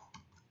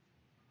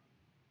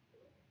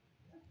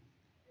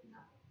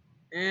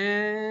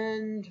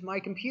 And my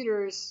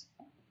computer's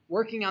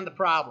working on the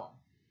problem.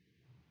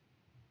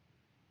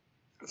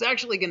 It's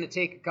actually going to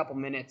take a couple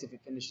minutes if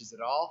it finishes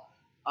at all,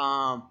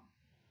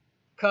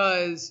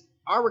 because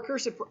our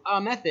recursive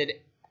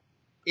method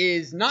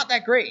is not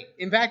that great.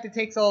 In fact, it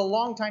takes a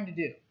long time to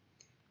do.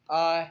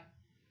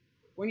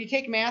 When you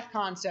take Math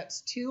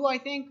Concepts 2, I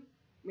think,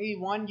 maybe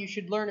 1, you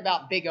should learn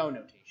about big O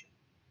notation,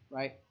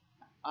 right?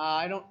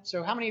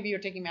 So how many of you are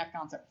taking Math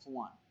Concepts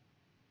 1?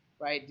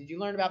 Right? Did you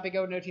learn about big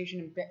O notation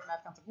in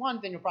Math Concept 1?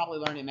 Then you'll probably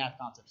learn it in Math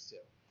Concepts 2.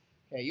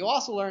 Okay, you'll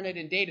also learn it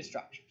in data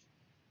structures.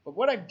 But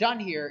what I've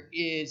done here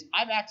is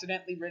I've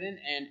accidentally written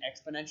an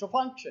exponential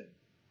function.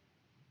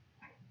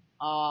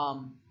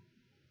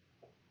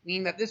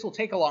 Meaning that this will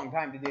take a long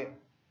time to do.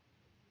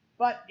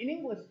 But in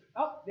English,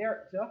 oh,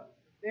 there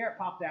it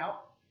popped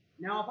out.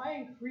 Now if I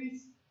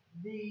increase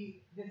this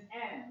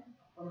n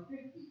from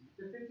 50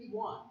 to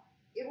 51,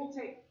 it will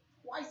take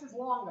twice as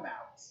long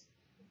about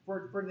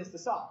for this to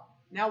solve.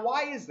 Now,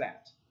 why is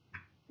that?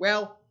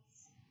 Well,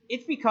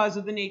 it's because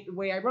of the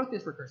way I wrote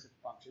this recursive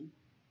function.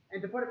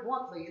 And to put it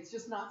bluntly, it's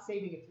just not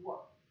saving its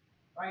work.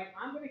 Right?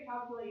 I'm going to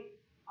calculate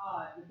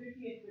the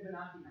 50th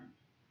Fibonacci number,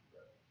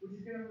 which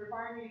is going to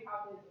require me to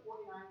calculate the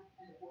 49th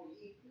and the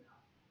 48th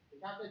Fibonacci.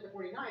 To calculate the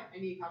 49th, I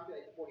need to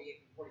calculate the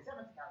 48th and the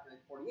 47th. To calculate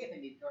the 48th, I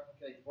need to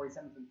calculate the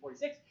 47th and the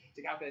 46th.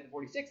 To calculate the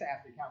 46th, I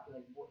have to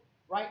calculate the 40th.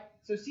 Right?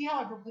 So see how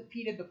I've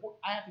repeated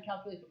I have to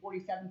calculate the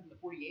 47th and the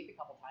 48th a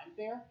couple times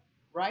there?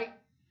 Right?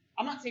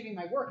 I'm not saving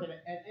my work at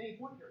any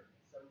point during this.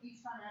 So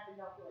each time I have to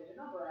calculate a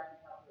number, I have to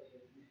calculate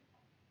it again.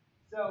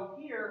 So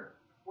here,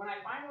 when I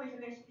finally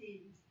finish the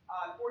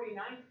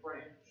 49th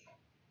branch,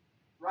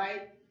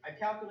 right, I've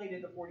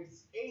calculated the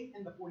 48th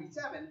and the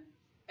 47th,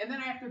 and then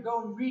I have to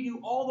go and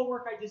redo all the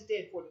work I just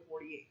did for the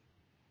 48th,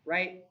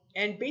 right?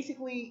 And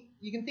basically,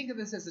 you can think of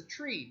this as a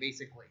tree,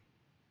 basically.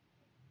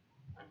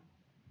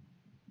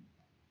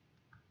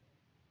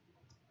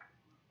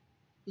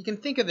 You can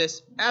think of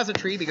this as a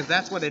tree because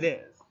that's what it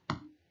is.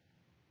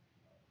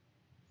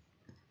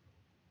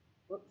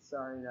 Whoops,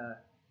 sorry.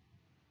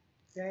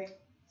 Okay,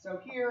 so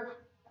here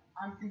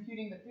I'm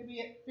computing the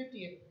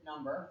 50th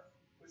number,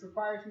 which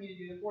requires me to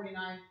do the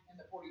 49th and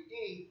the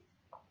 48th.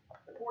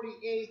 The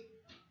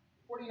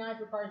 49th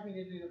requires me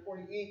to do the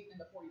 48th and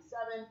the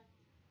 47th,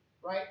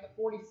 right? The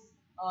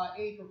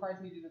 48th requires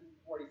me to do the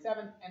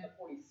 47th and the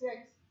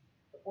 46th.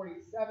 The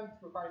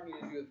 47th requires me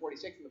to do the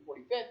 46th and the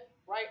 45th,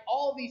 right?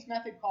 All of these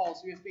method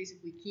calls just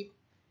basically keep,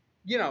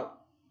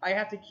 I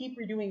have to keep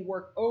redoing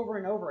work over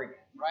and over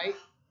again, right?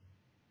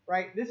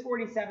 Right? This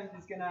 47th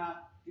is going to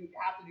have to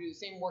do the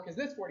same work as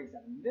this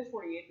 47th. This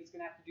 48th is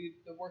going to have to do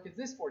the work as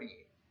this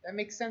 48th. That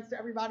makes sense to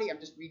everybody? I'm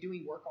just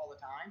redoing work all the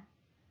time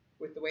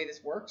with the way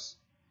this works.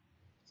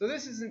 So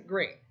this isn't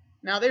great.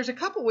 Now, there's a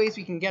couple ways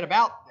we can get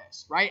about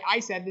this, right?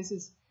 I said this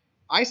is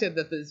I said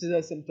that this is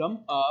a symptom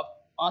of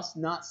us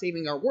not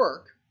saving our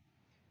work.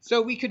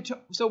 So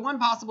one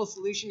possible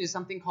solution is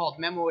something called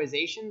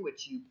memoization,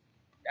 which you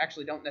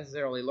actually don't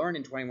necessarily learn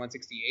in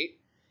 2168.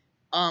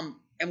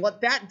 And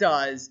what that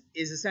does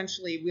is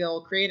essentially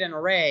we'll create an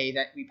array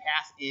that we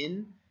pass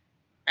in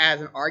as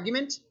an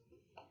argument,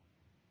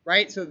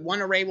 right? So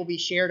one array will be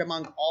shared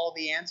among all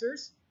the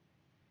answers.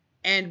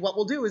 And what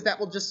we'll do is that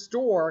we'll just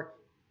store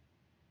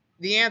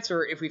the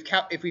answer if we've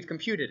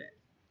computed it,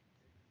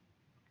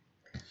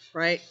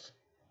 right?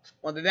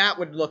 What that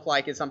would look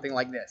like is something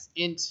like this: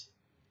 int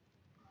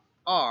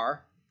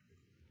r.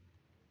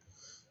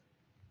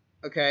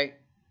 Okay.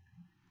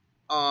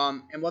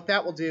 And what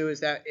that will do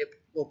is that it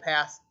will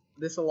pass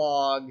this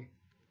along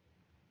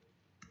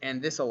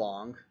and this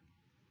along.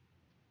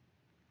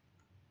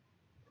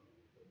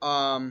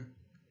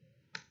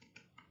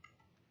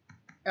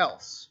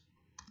 Else,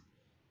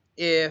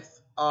 if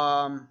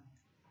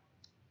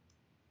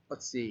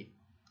let's see,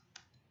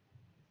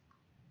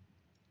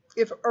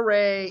 if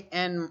array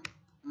n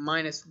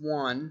minus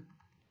 1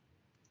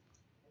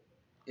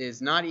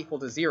 is not equal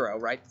to 0,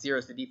 right? 0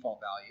 is the default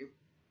value.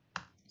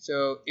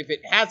 So if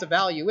it has a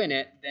value in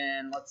it,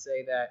 then let's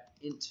say that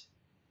int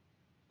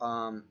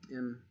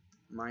m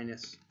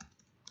minus,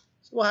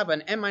 so we'll have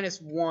an n minus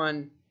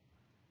 1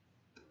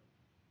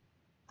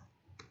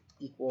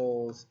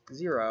 equals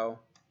 0,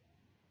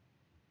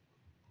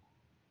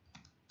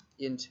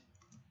 int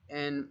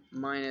n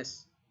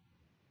minus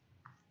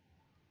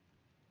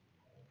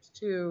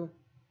 2,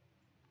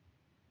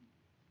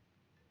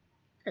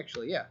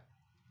 actually, yeah,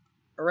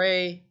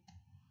 array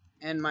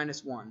n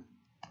minus 1,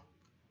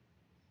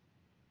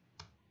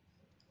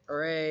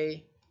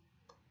 array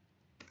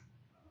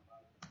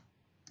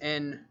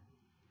n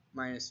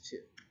minus 2.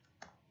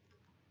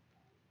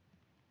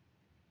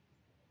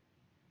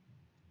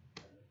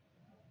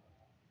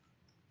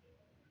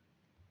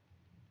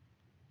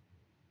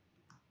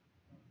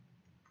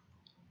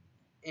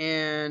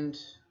 And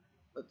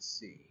let's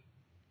see,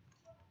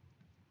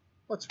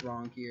 what's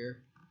wrong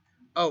here?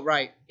 Oh,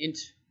 right, int.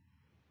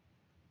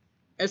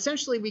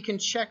 Essentially, we can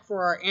check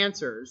for our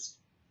answers.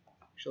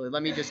 Actually,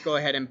 let me just go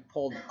ahead and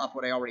pull up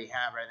what I already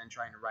have rather than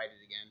trying to write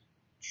it again.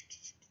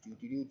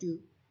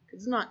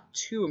 It's not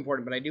too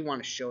important, but I do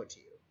want to show it to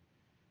you.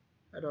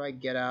 How do I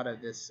get out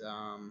of this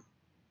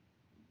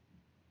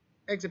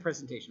exit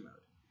presentation mode?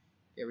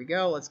 There we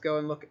go. Let's go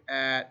and look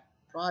at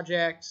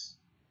projects,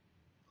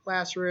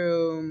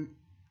 classroom,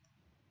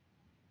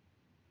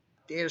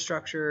 data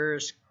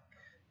structures,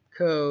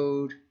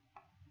 code,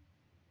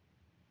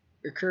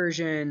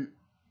 recursion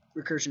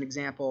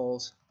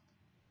examples.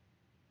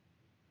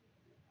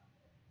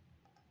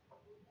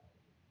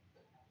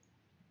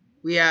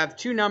 We have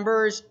two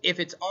numbers.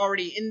 If it's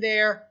already in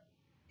there,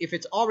 if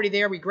it's already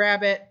there, we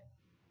grab it.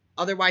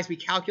 Otherwise, we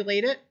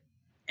calculate it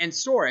and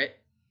store it.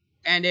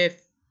 And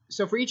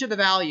so for each of the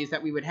values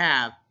that we would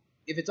have,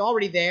 if it's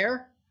already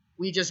there,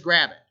 we just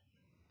grab it.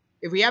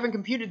 If we haven't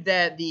computed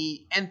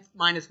the nth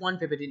minus 1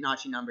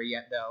 Fibonacci number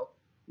yet, though,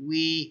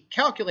 we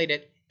calculate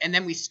it and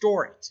then we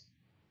store it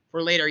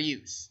for later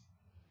use.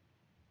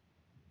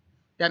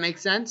 That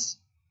makes sense?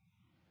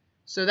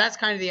 So that's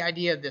kind of the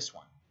idea of this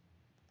one.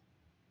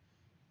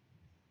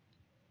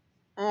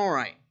 All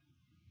right.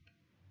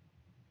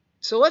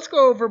 So let's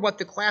go over what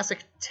the classic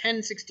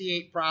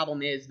 1068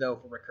 problem is, though,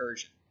 for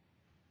recursion.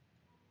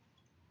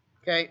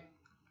 Okay.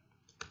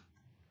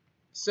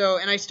 So,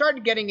 and I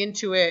started getting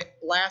into it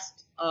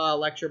last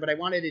lecture, but I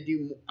wanted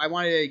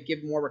to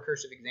give more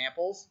recursive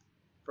examples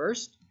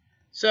first.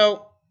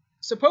 So,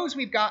 suppose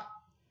we've got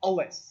a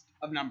list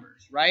of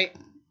numbers, right?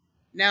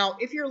 Now,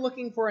 if you're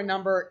looking for a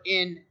number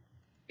in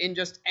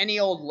just any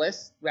old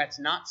list that's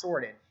not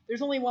sorted,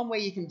 there's only one way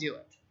you can do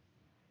it.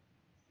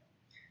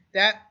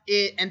 That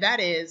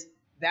is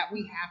that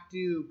we have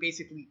to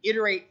basically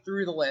iterate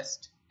through the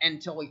list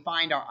until we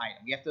find our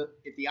item. We have to,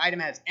 if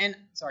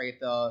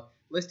the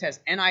list has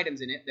n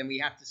items in it, then we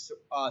have to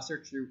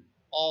search through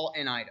all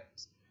n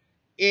items.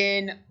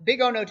 In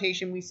big O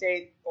notation, we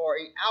say, or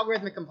in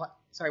algorithmic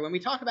when we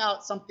talk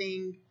about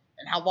something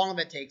and how long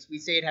that takes, we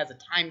say it has a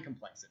time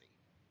complexity.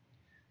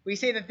 We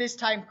say that this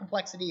time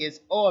complexity is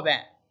O of n.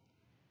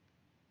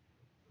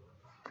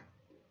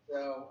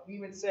 So we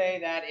would say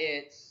that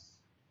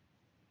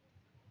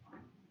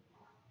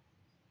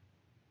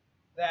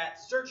that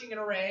searching an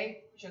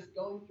array, just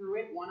going through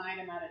it one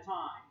item at a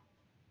time,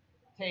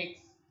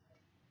 takes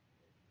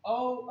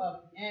O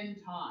of n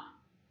time,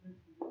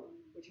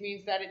 which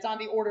means that it's on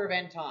the order of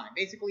n time.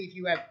 Basically, if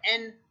you have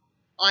n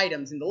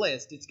items in the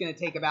list, it's going to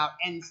take about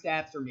n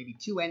steps, or maybe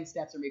 2n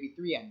steps, or maybe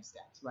 3n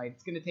steps, right?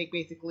 It's going to take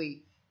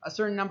basically a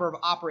certain number of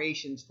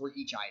operations for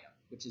each item,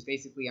 which is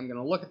basically I'm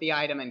going to look at the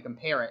item and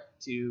compare it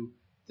to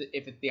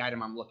if it's the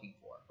item I'm looking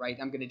for, right?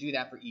 I'm going to do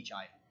that for each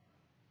item.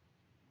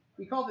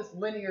 We call this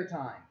linear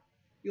time.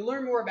 You'll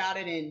learn more about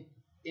it in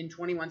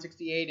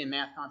 2168 in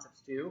Math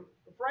Concepts 2.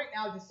 But for right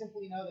now, just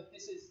simply know that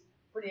this is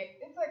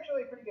it's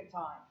actually a pretty good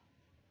time.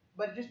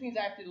 But it just means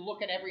I have to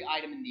look at every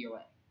item in the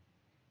array.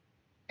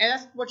 And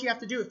that's what you have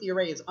to do if the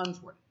array is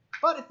unsorted.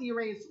 But if the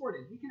array is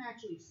sorted, we can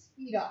actually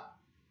speed up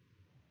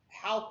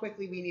how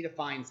quickly we need to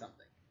find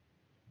something.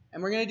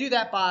 And we're going to do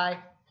that by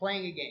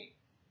playing a game.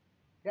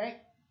 Okay?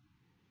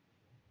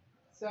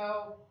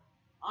 So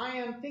I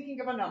am thinking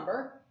of a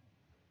number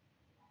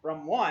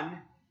from 1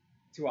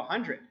 to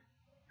 100.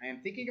 I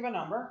am thinking of a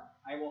number.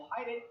 I will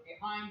hide it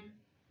behind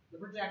the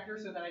projector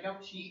so that I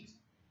don't cheat.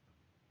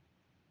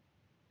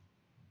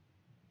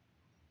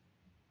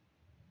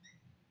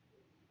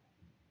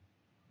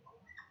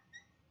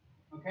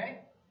 Okay?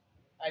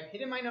 I've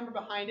hidden my number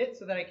behind it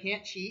so that I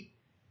can't cheat.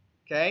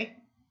 Okay?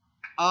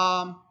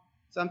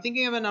 So I'm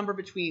thinking of a number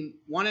between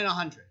 1 and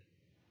 100.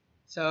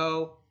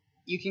 So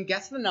you can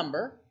guess the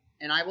number,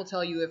 and I will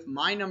tell you if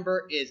my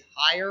number is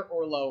higher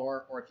or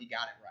lower, or if you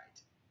got it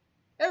right.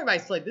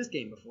 Everybody's played this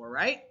game before,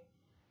 right?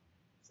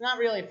 It's not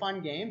really a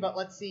fun game, but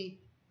let's see.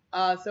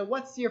 So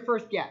what's your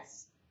first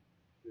guess?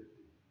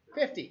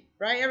 50,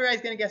 right?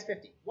 Everybody's going to guess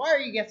 50. Why are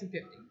you guessing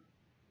 50?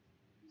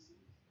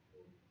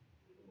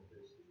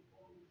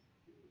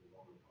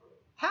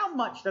 How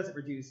much does it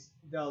reduce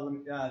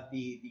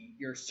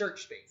your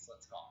search space,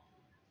 let's call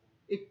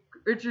it? It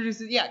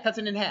reduces, yeah, it cuts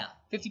it in half,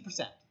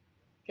 50%.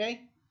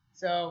 Okay?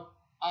 So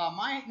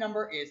my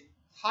number is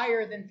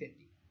higher than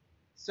 50.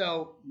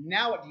 So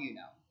now what do you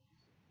know?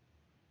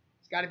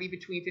 It's got to be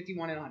between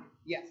 51 and 100.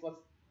 Yes,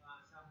 what's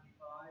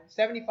 75.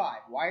 75.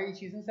 Why are you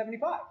choosing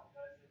 75?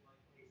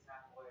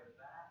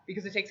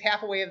 Because it takes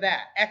half away of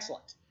that.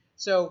 Excellent.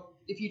 So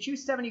if you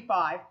choose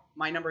 75,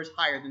 my number is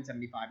higher than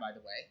 75, by the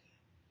way.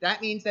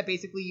 That means that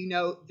basically you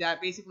know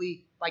that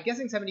basically by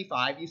guessing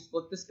 75, you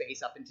split the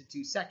space up into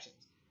 2 sections.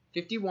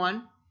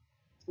 51,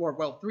 or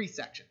well, 3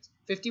 sections.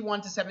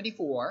 51 to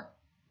 74,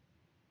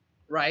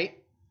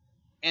 right?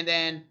 And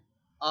then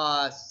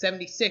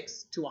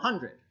 76 to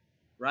 100,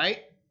 right?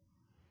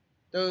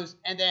 Those,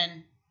 and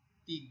then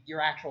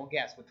your actual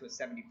guess, which was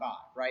 75,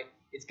 right?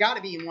 It's got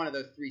to be in one of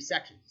those 3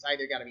 sections. It's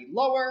either got to be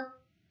lower,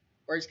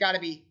 or it's got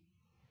to be,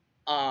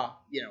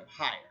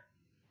 higher,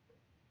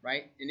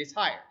 right? And it's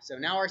higher. So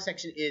now our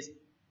section is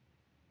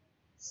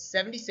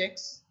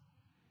 76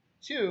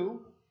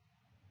 to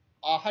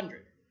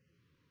 100.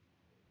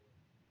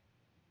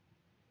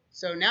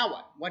 So now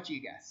what? What do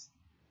you guess?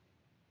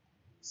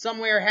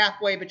 Somewhere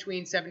halfway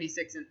between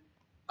 76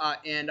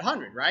 and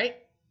 100, right?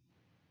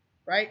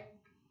 Right?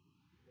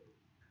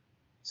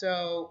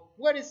 So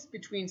what is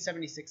between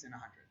 76 and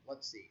 100?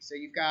 Let's see. So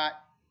you've got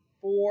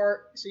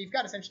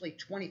essentially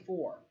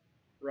 24,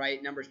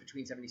 right? Numbers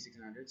between 76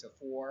 and 100. So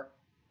 4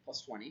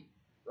 plus 20,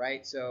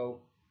 right?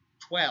 So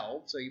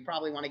 12. So you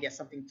probably want to guess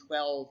something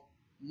 12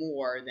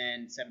 more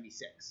than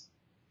 76.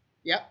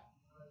 Yep.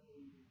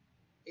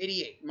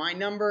 88. My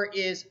number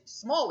is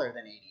smaller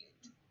than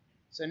 88.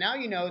 So now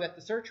you know that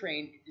the search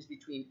range is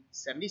between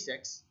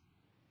 76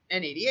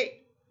 and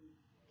 88.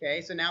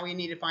 Okay, so now we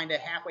need to find a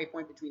halfway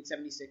point between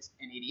 76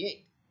 and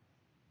 88.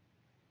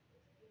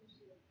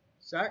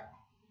 Sorry?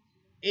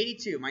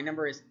 82. My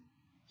number is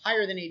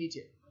higher than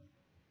 82.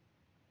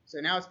 So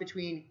now it's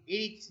between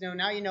 80. So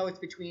now you know it's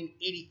between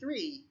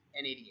 83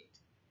 and 88.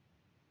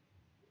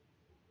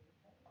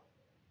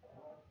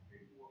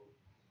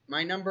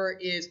 My number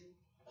is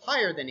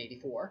higher than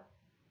 84.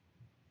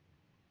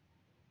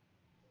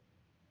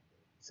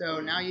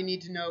 So now you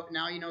need to know.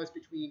 Now you know it's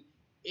between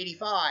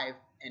 85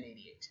 and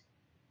 88.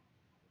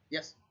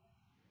 Yes.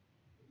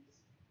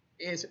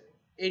 Is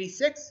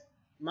 86?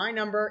 My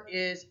number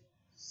is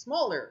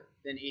smaller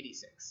than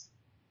 86.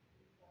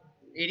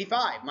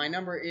 85. My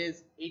number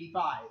is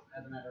 85,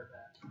 as a matter of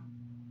fact.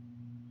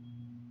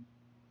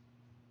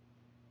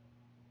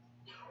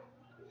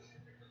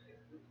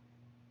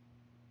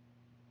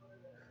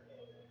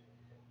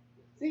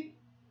 See?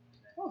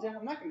 I told you,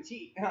 I'm not going to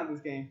cheat on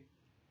this game.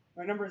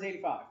 My number is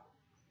 85.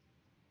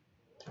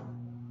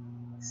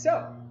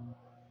 So,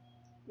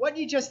 what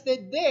you just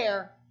did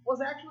there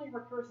was actually a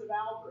recursive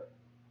algorithm.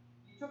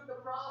 You took the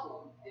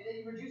problem, and then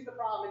you reduced the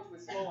problem into a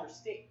smaller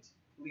state,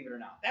 believe it or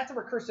not. That's a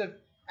recursive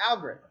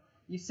algorithm.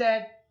 You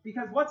said,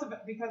 because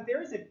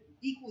there is an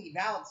equally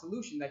valid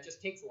solution that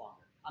just takes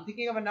longer. I'm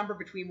thinking of a number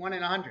between 1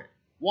 and 100.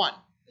 1,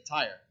 it's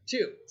higher.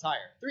 2, it's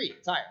higher. 3,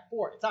 it's higher.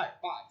 4, it's higher.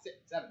 5, 6,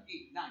 7,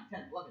 8, 9,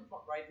 10, 11,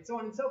 12, right? And so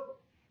on and so forth.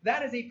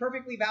 That is a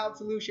perfectly valid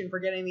solution for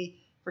getting the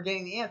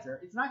answer.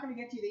 It's not going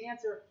to get you the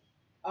answer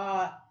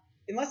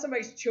unless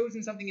somebody's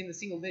chosen something in the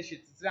single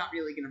digits. It's not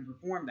really going to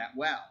perform that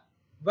well.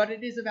 But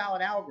it is a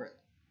valid algorithm.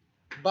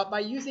 But by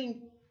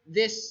using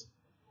this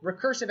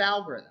recursive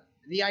algorithm,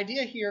 the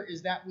idea here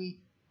is that we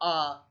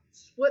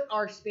split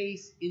our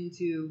space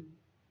into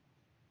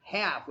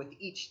half with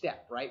each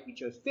step, right? We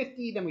chose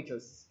 50, then we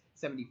chose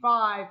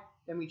 75,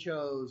 then we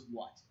chose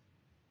what?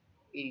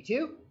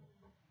 82?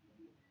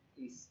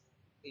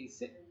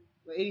 86,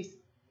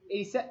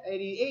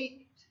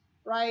 88,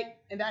 right?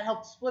 And that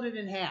helped split it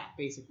in half,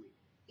 basically.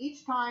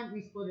 Each time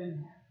we split it in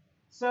half.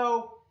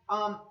 So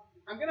I'm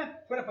going to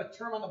put up a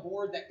term on the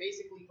board that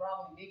basically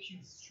probably makes you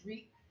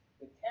shriek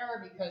with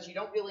terror because you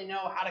don't really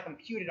know how to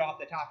compute it off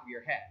the top of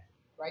your head,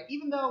 right?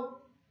 Even though,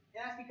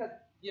 and that's because,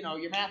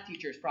 your math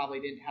teachers probably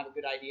didn't have a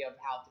good idea of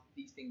how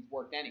these things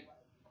worked anyway,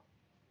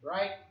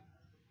 right?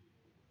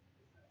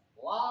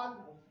 Log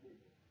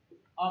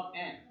of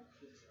n,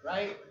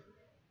 right?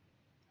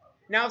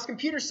 Now, as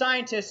computer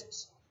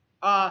scientists,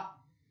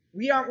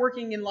 we aren't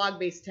working in log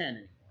base 10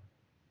 anymore.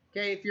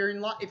 Okay, if you're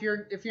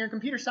in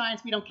computer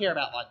science, we don't care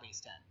about log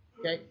base 10.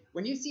 Okay,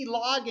 when you see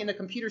log in a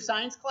computer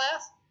science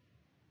class,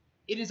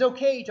 it is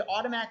okay to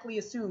automatically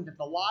assume that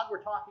the log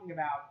we're talking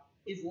about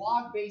is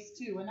log base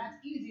 2, and that's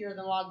easier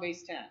than log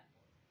base 10.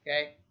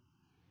 Okay,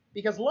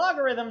 because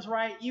logarithms,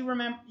 right?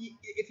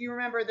 If you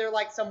remember, they're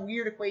like some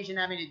weird equation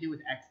having to do with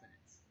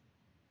exponents.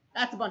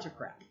 That's a bunch of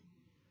crap.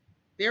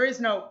 There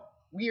is no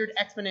weird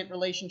exponent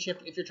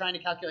relationship if you're trying to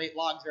calculate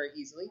logs very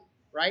easily,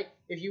 right?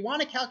 If you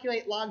want to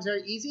calculate logs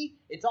very easy,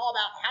 it's all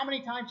about how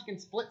many times you can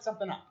split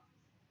something up.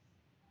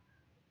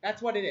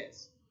 That's what it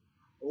is.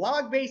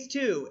 Log base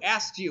 2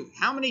 asks you,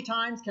 how many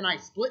times can I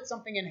split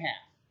something in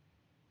half?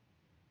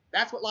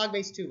 That's what log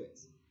base 2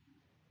 is.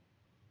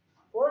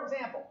 For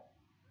example,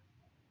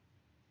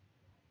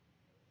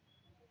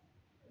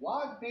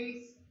 log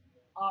base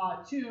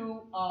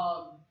 2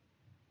 of,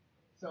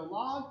 so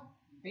log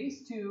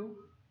base 2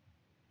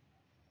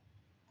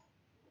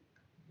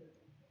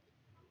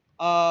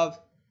 of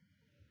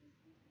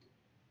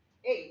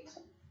 8,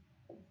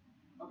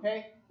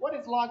 okay? What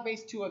is log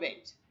base 2 of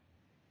 8?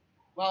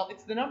 Well,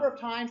 it's the number of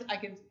times I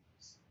can,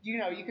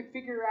 you could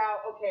figure out,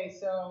 okay,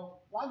 so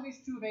log base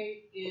 2 of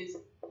 8 is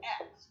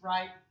x,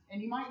 right?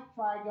 And you might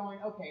try going,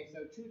 okay, so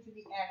 2 to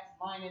the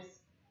x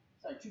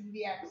 2 to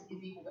the x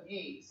is equal to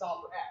 8,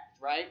 solve for x,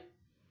 right?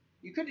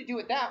 You could do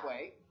it that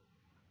way,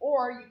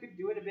 or you could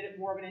do it a bit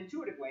more of an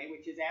intuitive way,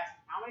 which is ask,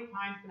 how many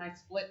times can I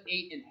split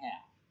 8 in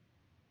half?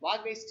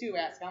 Log base 2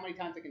 asks how many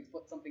times I can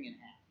split something in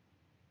half.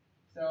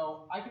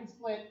 So I can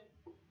split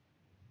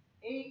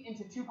 8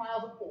 into 2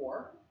 piles of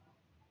 4,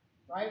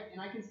 right?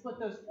 And I can split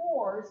those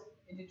 4s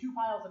into 2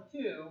 piles of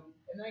 2,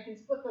 and then I can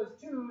split those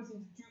 2s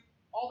into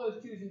all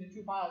those 2s into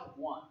 2 piles of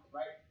 1,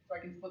 right? So I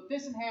can split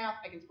this in half,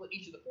 I can split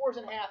each of the 4s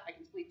in half, I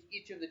can split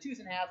each of the 2s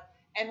in half,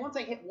 and once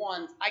I hit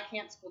 1s, I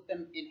can't split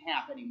them in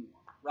half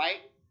anymore,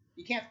 right?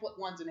 You can't split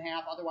 1s in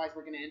half, otherwise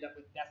we're going to end up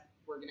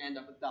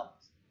with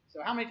doubles.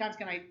 So how many times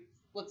can I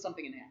split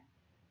something in half?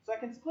 So I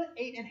can split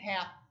 8 in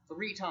half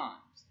 3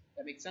 times.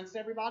 That makes sense to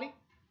everybody?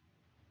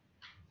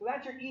 So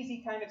that's your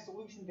easy kind of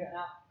solution to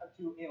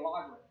a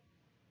logarithm,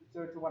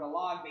 so to what a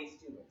log base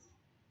 2 is.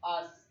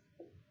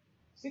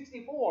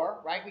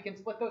 64, right, we can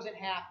split those in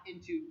half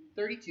into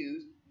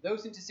 32s,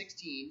 those into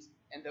 16s,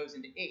 and those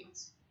into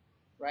 8s,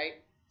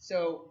 right?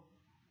 So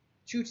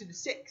 2 to the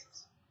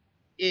 6th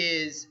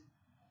is,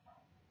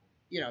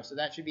 so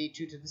that should be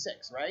 2 to the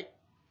 6th, right?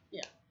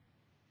 Yeah.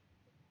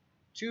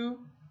 2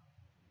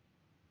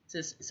 to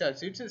the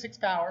 6th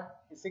power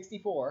is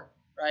 64,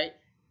 right?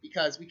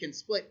 Because we can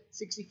split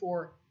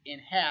 64 in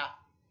half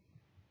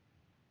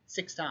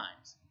 6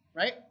 times,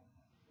 right?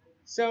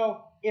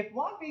 So if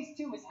log base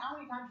 2 is how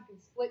many times you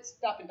can split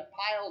stuff into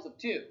piles of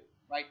 2,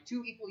 right?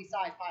 2 equally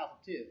sized piles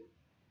of 2.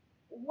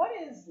 What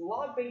is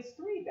log base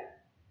 3 then?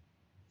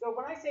 So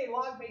when I say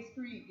log base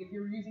 3, if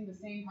you're using the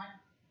same kind,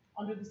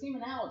 under the same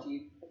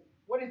analogy,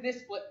 what is this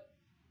split?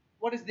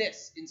 What is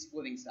this in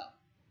splitting stuff?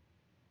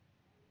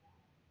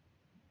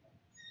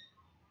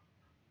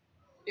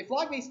 If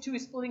log base 2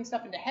 is splitting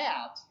stuff into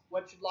halves,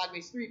 what should log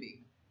base 3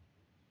 be?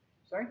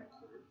 Sorry?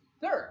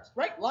 Thirds,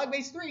 right? Log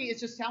base 3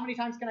 is just how many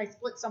times can I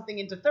split something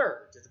into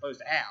thirds as opposed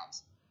to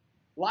halves.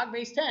 Log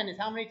base 10 is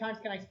how many times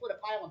can I split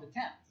a pile into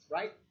tenths,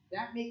 right?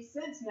 That makes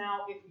sense now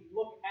if we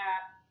look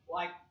at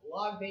like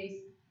log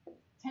base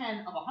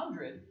 10 of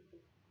 100,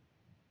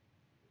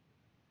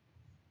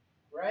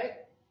 right?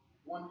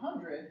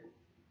 100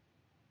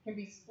 can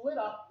be split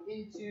up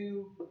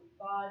into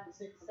 5,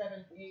 6,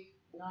 7, 8,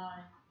 9,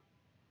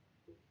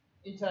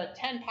 into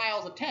 10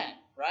 piles of 10,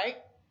 right?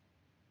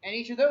 And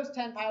each of those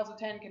 10 piles of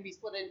 10 can be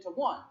split into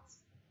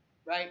ones,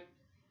 right?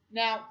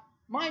 Now,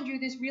 mind you,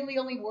 this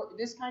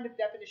kind of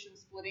definition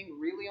splitting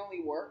really only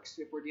works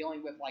if we're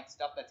dealing with like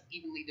stuff that's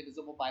evenly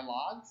divisible by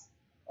logs,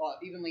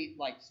 evenly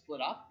like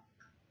split up,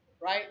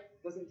 right?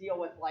 Doesn't deal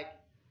with like,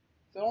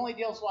 so it only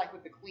deals like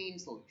with the clean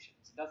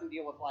solutions. It doesn't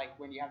deal with like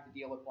when you have to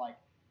deal with like,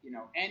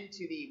 n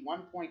to the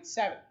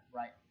 1.7,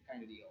 right,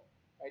 kind of deal.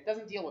 Right? It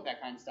doesn't deal with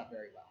that kind of stuff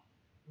very well.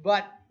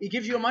 But it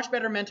gives you a much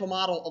better mental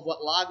model of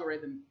what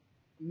logarithm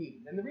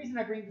means. And the reason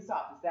I bring this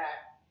up is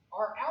that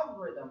our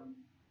algorithm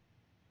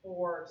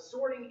for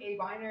searching a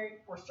binary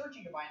list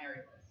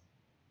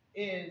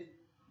is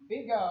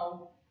big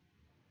O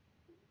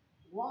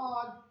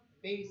log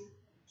base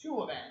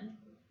 2 of n,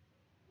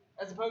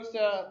 as opposed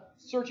to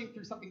searching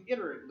through something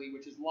iteratively,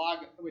 which is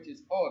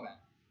O of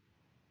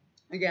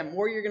n. Again,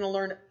 more you're going to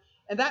learn,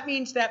 and that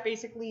means that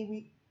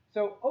basically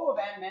so O of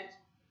n meant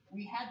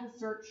we had to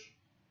search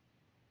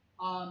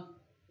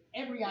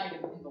every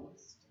item in the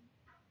list.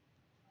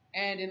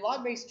 And in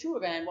log base 2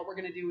 of n, what we're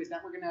going to do is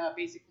that we're going to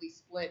basically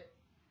split,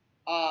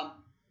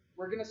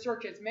 we're going to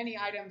search as many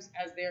items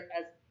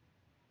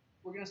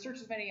we're going to search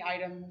as many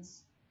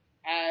items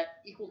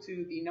equal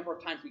to the number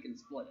of times we can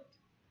split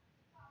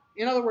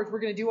it. In other words, we're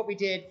going to do what we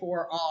did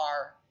for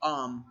our,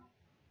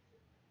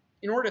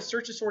 in order to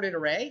search a sorted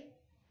array,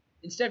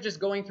 instead of just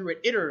going through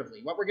it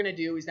iteratively, what we're going to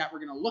do is that we're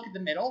going to look at the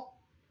middle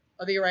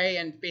of the array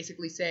and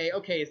basically say,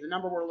 okay, is the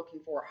number we're looking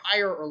for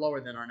higher or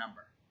lower than our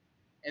number?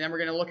 And then we're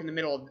going to look in the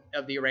middle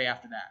of the array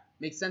after that.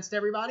 Make sense to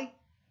everybody?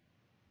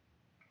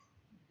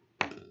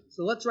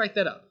 So let's write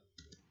that up.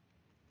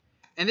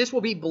 And this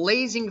will be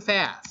blazing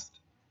fast.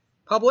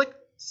 Public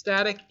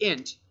static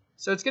int.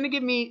 So it's going to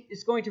give me,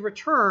 it's going to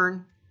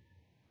return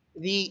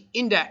the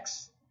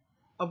index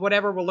of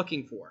whatever we're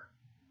looking for.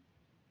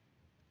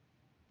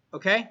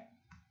 Okay?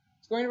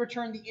 It's going to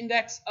return the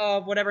index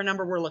of whatever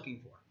number we're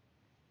looking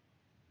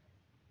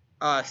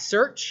for.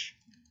 Search.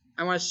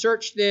 I want to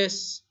search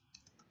this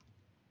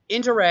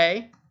int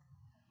array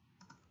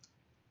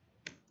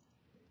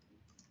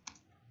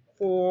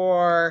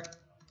for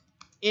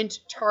int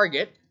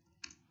target.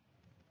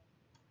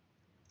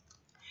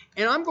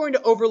 And I'm going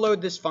to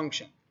overload this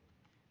function.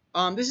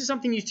 This is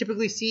something you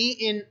typically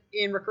see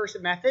in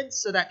recursive methods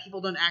so that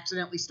people don't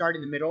accidentally start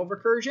in the middle of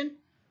recursion.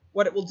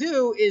 What it will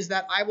do is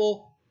that I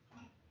will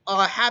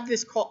have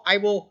this call, I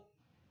will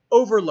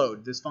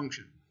overload this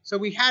function. So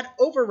we had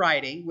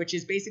overriding, which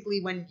is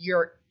basically when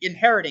you're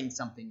inheriting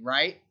something,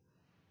 right?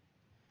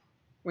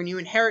 When you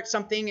inherit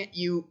something,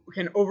 you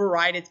can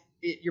override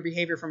your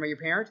behavior from your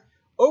parent.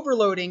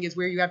 Overloading is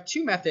where you have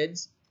two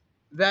methods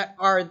that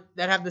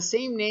have the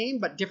same name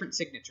but different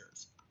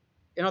signatures.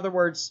 In other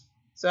words,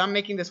 so I'm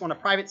making this one a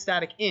private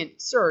static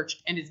int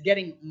search, and it's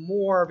getting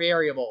more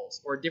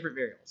variables or different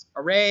variables.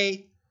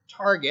 Array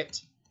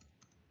target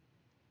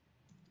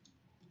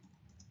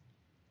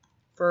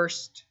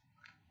first.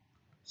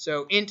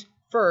 So int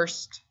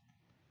first,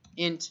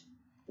 int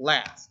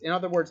last. In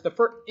other words,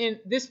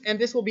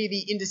 this will be the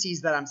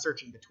indices that I'm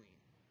searching between.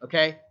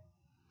 Okay.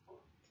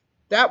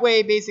 That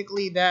way,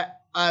 basically,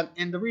 that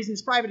and the reason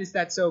it's private is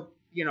that so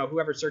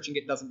whoever's searching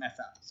it doesn't mess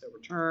up. So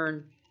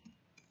return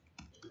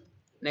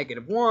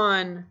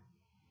 -1,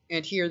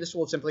 and here this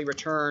will simply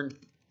return.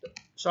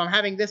 So I'm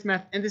having this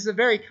method, and this is a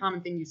very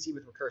common thing you see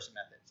with recursive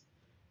methods.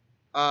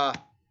 I'm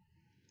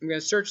going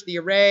to search the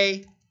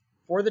array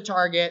for the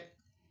target.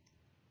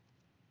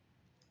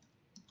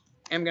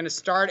 I'm going to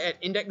start at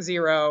index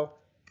 0,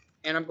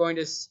 and I'm going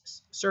to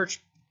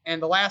search,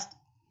 and the last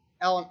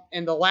element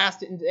and the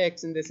last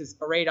index in this is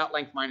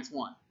array.length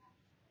 -1.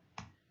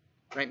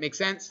 Right? Make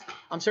sense?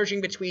 I'm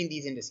searching between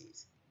these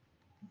indices.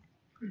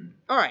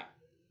 All right.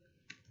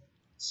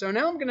 So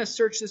now I'm going to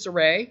search this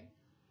array,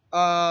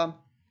 and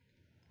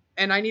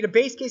I need a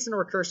base case and a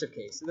recursive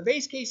case. So the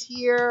base case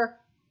here,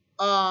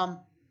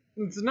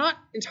 it's not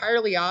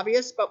entirely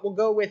obvious, but we'll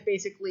go with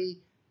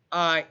basically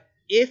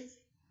if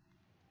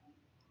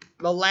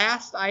the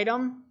last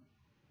item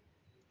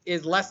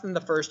is less than the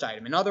first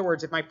item. In other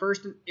words, if my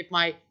first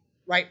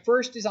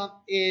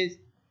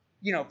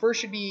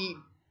should be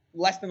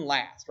less than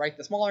last, right?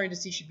 The smaller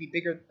indices should be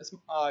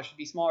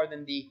smaller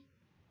than the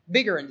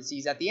bigger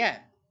indices at the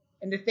end.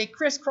 And if they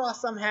crisscross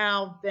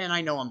somehow, then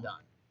I know I'm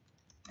done.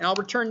 And I'll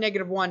return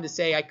 -1 to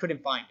say I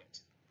couldn't find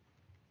it.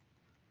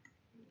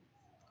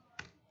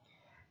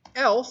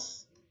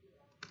 Else,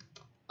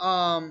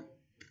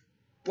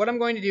 what I'm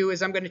going to do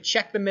is I'm going to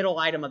check the middle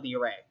item of the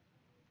array.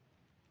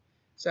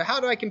 So how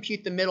do I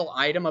compute the middle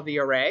item of the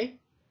array?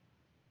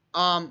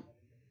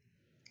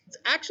 It's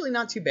actually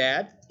not too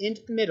bad.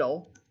 Int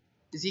middle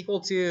is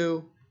equal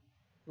to,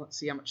 let's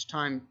see how much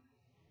time,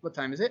 what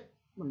time is it?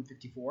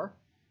 1:54.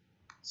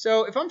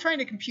 So if I'm trying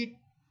to compute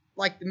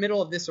like the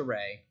middle of this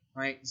array,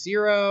 right?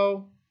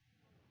 0.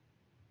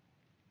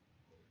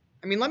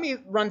 I mean, let me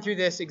run through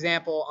this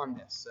example on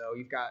this. So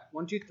you've got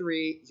 1, 2,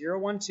 3, 0,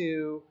 1,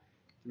 2,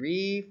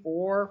 3,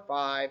 4,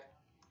 5,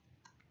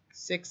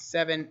 6,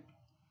 7,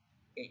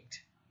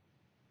 8.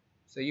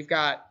 So you've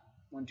got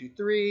 1, 2,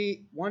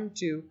 3, 1,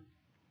 2,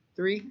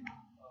 3,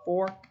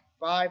 4,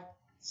 5,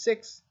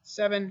 6,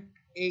 7,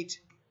 8,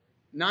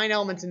 9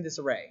 elements in this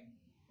array,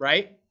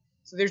 right?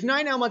 So there's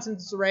 9 elements in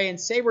this array, and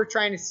say we're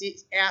trying to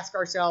ask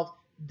ourselves,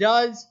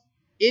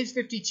 is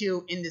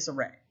 52 in this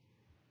array,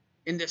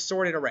 in this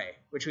sorted array,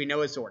 which we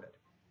know is sorted?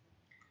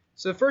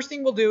 So the first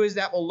thing we'll do is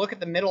that we'll look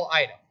at the middle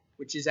item,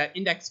 which is at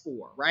index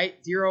 4,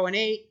 right? 0 and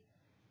 8,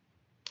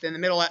 then the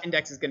middle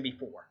index is going to be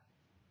 4.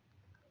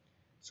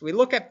 So we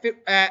look at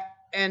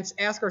and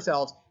ask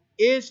ourselves,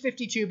 is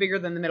 52 bigger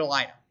than the middle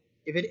item?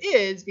 If it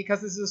is,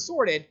 because this is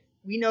sorted,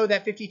 we know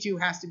that 52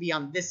 has to be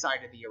on this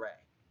side of the array.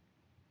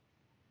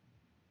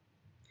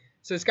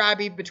 So it's got to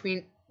be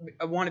between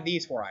one of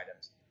these 4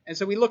 items. And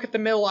so we look at the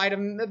middle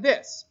item of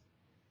this,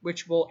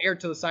 which will err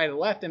to the side of the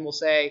left, and we'll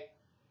say,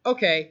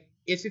 okay,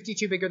 is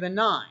 52 bigger than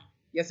 9?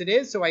 Yes, it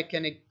is. So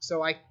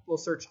I will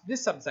search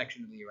this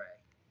subsection of the array.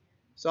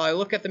 So I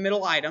look at the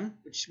middle item,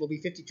 which will be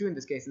 52 in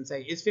this case, and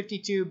say, is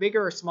 52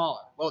 bigger or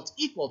smaller? Well, it's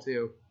equal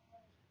to.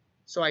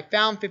 So I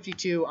found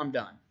 52. I'm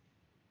done.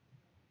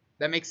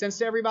 That makes sense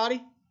to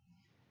everybody?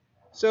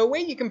 So a way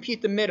you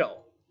compute the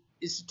middle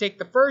is to take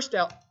the first,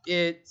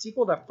 it's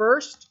equal to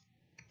first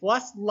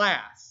plus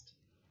last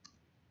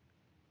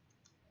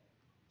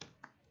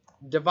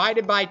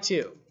divided by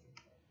 2.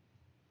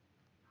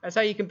 That's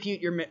how you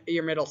compute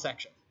your middle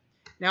section.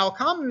 Now, a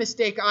common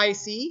mistake I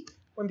see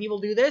when people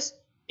do this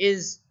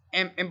is,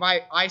 and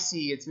by I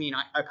see, it's mean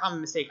a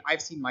common mistake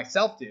I've seen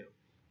myself do,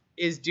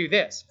 is do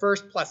this.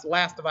 First plus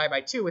last divided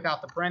by 2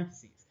 without the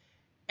parentheses.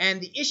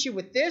 And the issue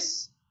with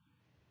this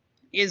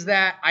is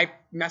that I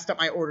messed up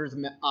my orders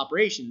of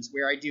operations,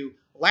 where I do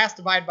last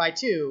divided by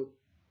 2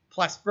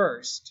 plus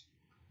first,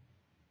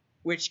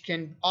 which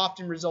can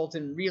often result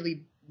in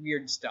really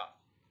weird stuff.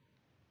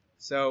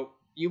 So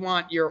you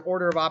want your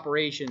order of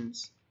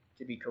operations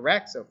to be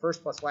correct. So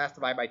first plus last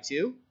divided by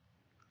 2.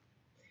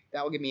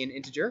 That will give me an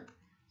integer.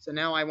 So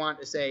now I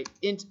want to say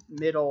int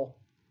middle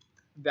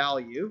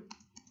value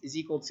is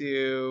equal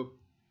to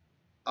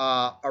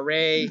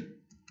array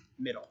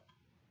middle.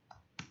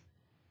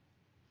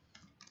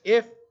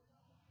 If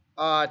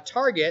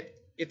target,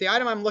 if the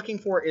item I'm looking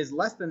for is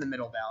less than the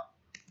middle value,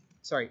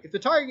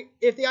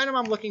 if the item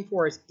I'm looking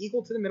for is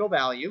equal to the middle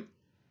value,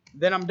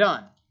 then I'm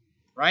done,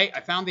 right?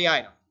 I found the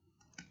item.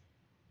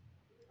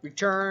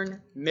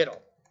 Return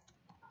middle.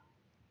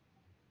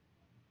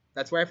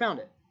 That's where I found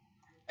it.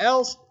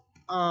 Else,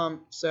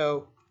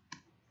 so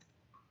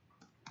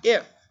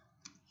if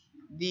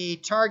the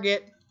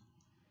target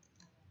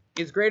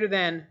is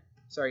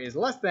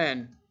less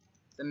than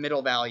the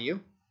middle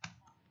value,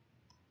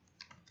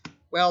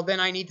 well, then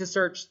I need to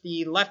search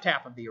the left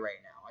half of the array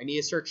now. I need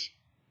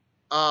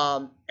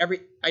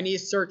to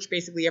search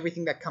basically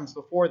everything that comes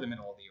before the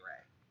middle of the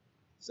array.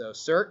 So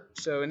search.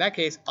 So in that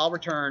case, I'll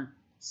return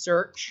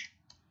search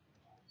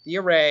the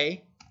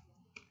array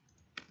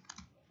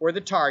for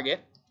the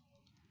target.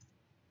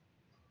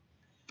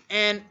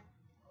 And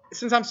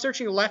since I'm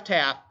searching the left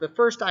half, the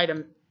first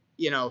item,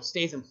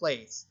 stays in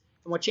place.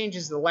 And what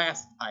changes is the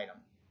last item.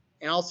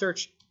 And I'll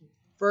search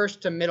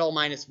first to middle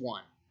minus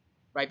 1,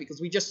 right? Because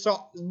we just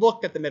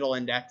looked at the middle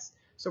index.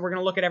 So we're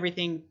going to look at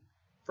everything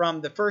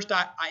from the first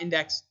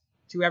index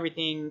to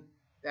everything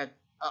that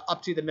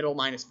up to the middle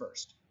minus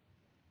first.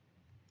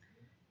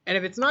 And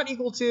if it's not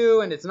equal to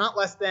and it's not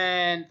less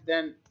than,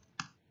 then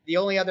the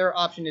only other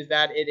option is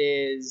that it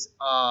is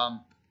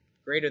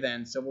greater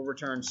than. So we'll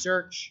return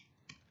search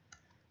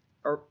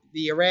or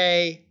the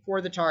array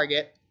for the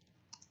target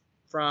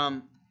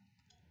from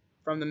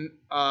the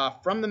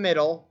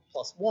middle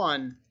plus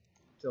 1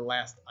 to the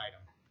last item.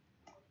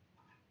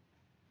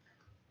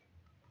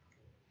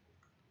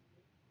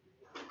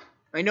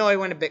 I know I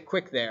went a bit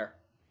quick there.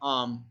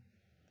 All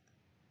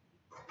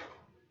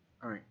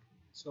right,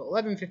 so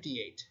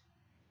 1158.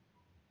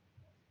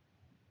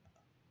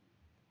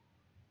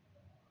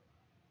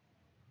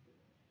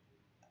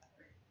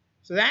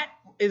 So that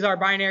is our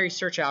binary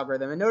search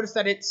algorithm. And notice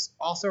that it's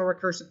also a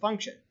recursive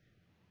function.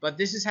 But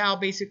this is how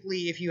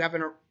basically if you have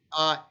an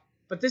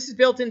but this is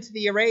built into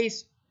the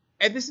arrays,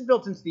 and this is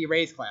built into the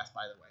arrays class,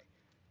 by the way.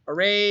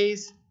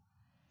 Arrays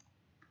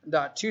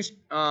dot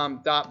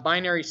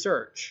binary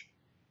search,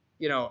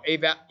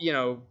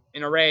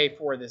 an array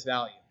for this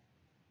value.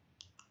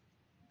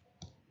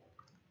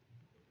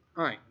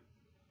 All right.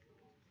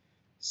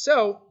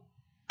 So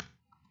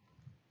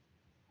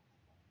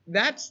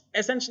that's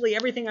essentially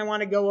everything I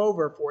want to go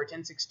over for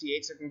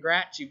 1068. So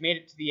congrats, you've made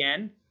it to the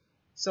end.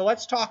 So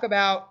let's talk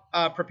about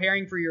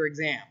preparing for your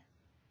exam.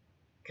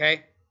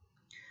 Okay.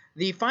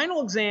 The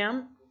final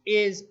exam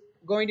is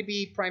going to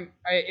be,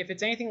 if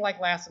it's anything like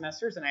last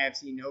semester's, and I have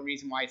seen no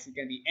reason why it's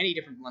going to be any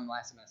different than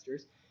last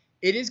semester's,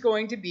 it is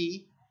going to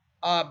be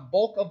a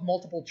bulk of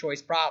multiple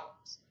choice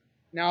problems.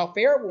 Now,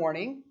 fair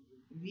warning,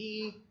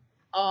 the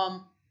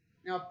exam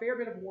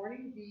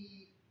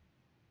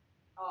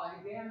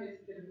is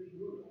typically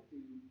brutal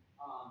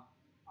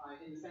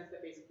in the sense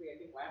that basically I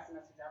think last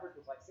semester's average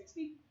was like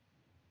 60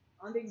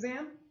 on the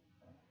exam.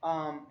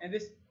 And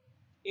this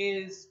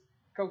is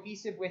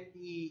cohesive with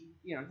the,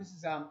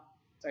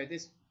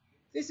 this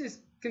is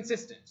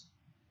consistent.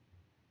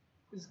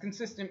 This is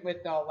consistent with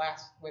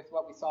with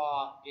what we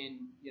saw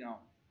in,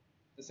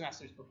 the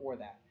semesters before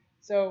that.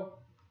 So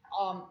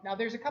now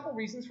there's a couple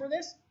reasons for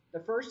this. The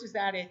first is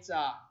that is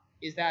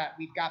that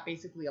we've got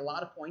basically a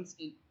lot of points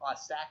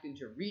stacked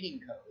into reading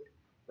code,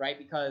 right?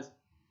 Because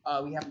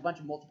we have a bunch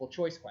of multiple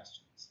choice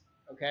questions,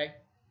 okay?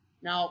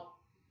 Now,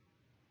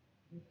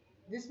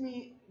 this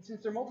means,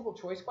 since they're multiple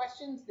choice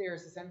questions,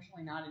 there's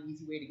essentially not an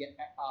easy way to get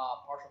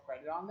partial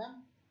credit on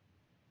them,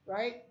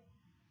 right?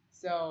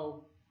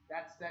 So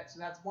that's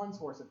one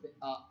source of the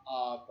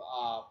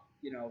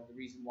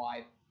reason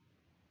why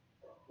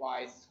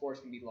scores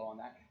can be low on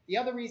that. The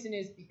other reason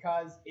is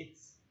because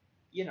it's,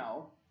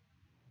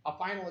 a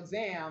final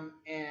exam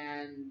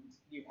and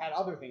you've had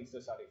other things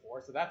to study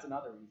for, so that's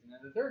another reason.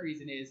 And the third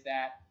reason is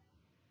that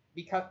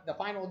because the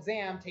final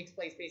exam takes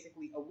place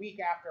basically a week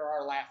after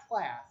our last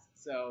class,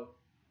 so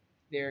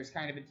there's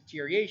kind of a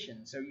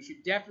deterioration. So you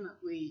should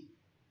definitely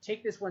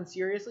take this one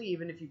seriously,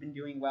 even if you've been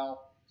doing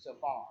well so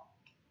far,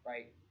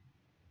 right?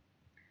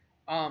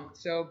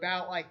 So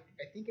about I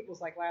think it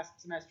was like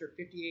last semester,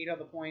 58 of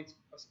the points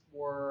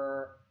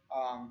were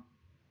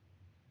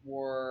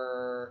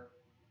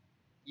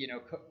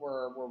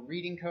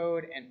reading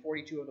code, and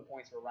 42 of the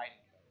points were writing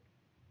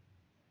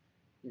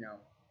code.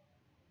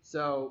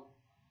 So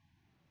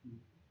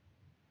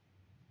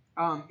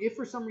if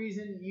for some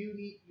reason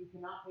you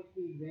cannot take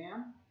the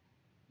exam,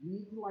 you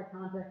need to like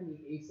contact me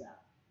ASAP.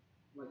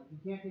 Like you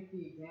can't take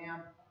the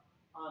exam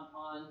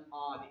on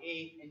the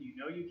 8th, and you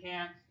know you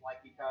can't,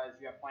 like because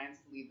you have plans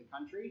to leave the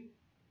country.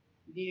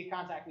 You need to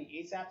contact me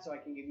ASAP so I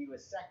can give you a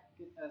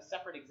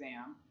separate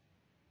exam.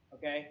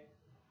 Okay.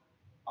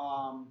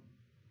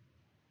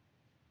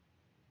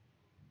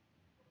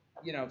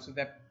 You know, so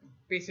that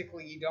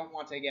basically you don't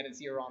want to get a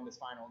 0 on this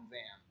final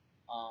exam.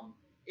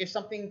 If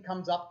something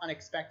comes up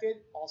unexpected,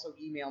 also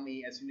email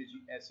me as soon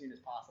as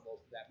possible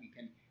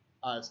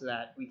so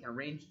that we can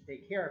arrange to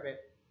take care of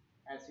it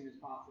as soon as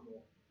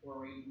possible, or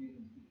arrange an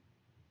incomplete.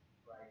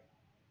 Right?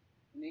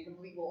 An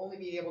incomplete will only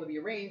be able to be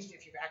arranged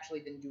if you've actually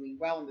been doing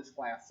well in this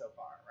class so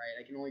far. Right?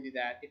 I can only do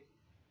that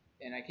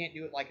and I can't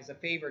do it like as a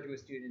favor to a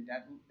student.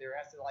 That there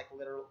has to like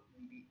literally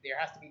there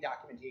has to be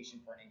documentation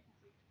for an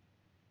incomplete.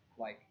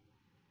 Like,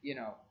 you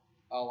know,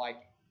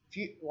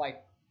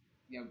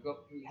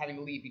 having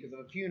to leave because of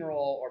a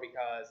funeral or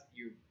because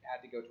you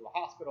had to go to a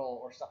hospital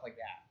or stuff like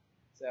that.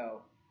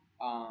 So,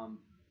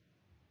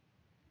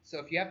 so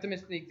if you have to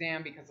miss the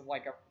exam because of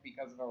a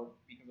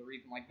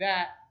reason like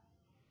that,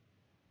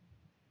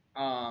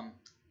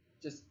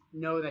 just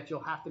know that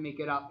you'll have to make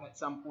it up at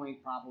some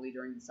point, probably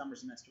during the summer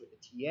semester with the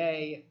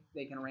TA.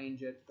 They can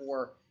arrange it,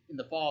 or in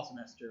the fall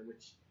semester,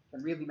 which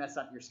can really mess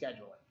up your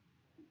scheduling.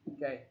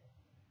 Okay.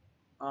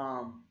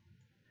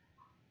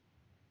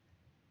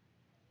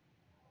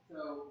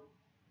 So,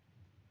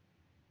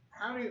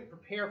 how to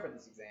prepare for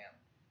this exam?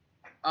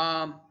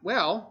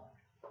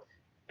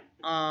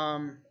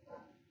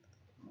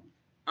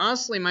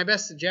 Honestly, my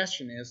best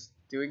suggestion is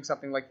doing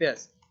something like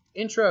this.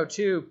 Intro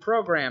to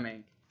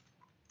Programming.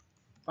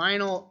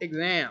 Final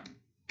exam.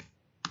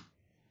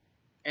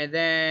 And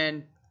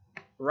then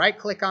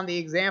right-click on the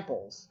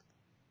examples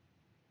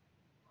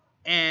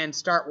and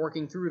start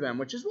working through them,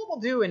 which is what we'll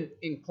do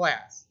in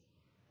class.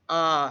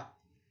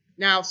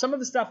 Now, some of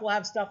the stuff will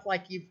have stuff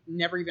like you've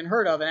never even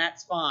heard of, and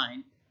that's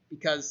fine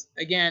because,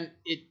 again,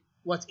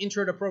 what's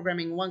Intro to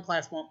Programming in one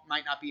class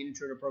might not be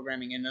Intro to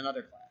Programming in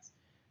another class.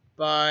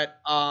 But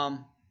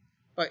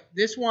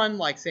this one,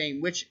 like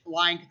saying which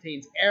line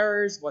contains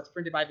errors, what's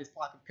printed by this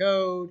block of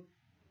code,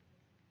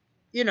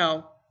 you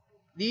know,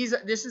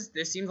 this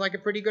seems like a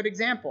pretty good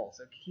example.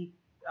 So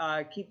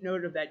keep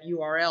note of that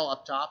URL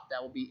up top.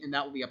 That will be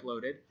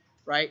uploaded,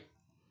 right?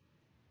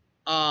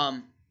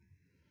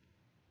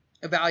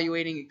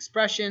 Evaluating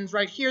expressions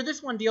right here.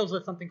 This one deals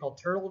with something called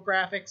turtle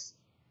graphics.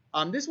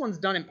 This one's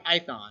done in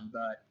Python,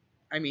 but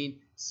I mean,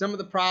 some of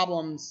the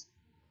problems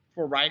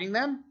for writing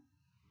them,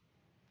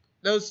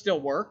 those still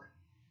work.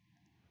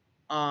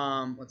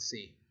 Let's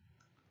see.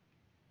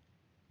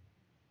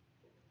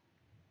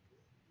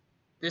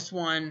 This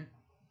one,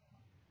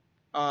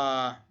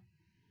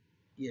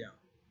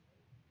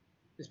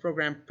 this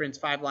program prints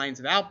 5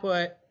 lines of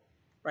output,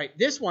 right?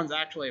 This one's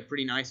actually a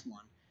pretty nice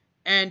one.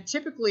 And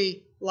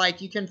typically,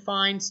 like, you can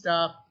find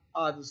stuff,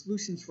 the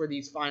solutions for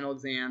these final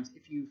exams.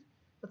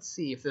 Let's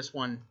see if this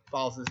one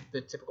follows the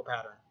typical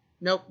pattern.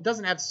 Nope,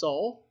 doesn't have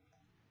sol,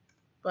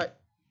 but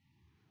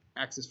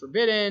access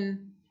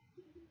forbidden.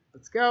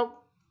 Let's go.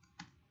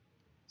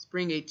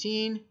 Spring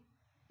 18,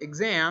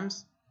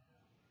 exams.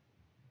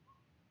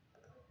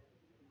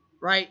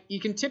 Right, you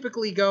can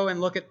typically go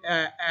and look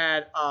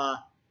at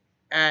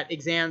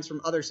exams from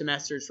other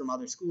semesters from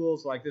other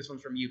schools, like this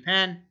one's from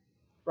UPenn,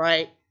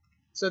 right?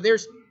 So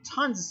there's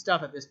tons of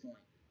stuff at this point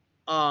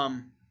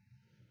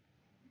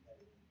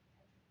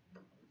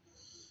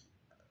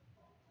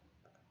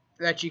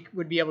that you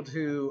would be able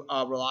to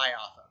rely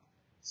off of.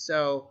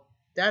 So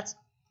that's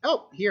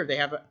here they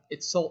have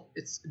it's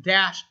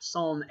dash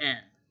soln n,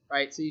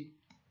 right? So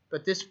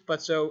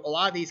a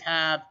lot of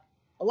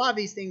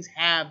these things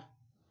have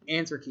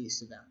answer keys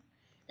to them,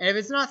 and if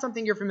it's not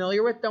something you're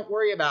familiar with, don't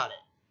worry about it,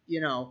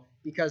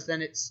 because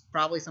then it's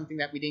probably something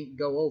that we didn't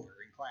go over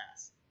in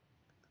class.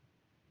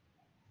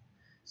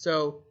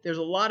 So there's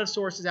a lot of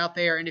sources out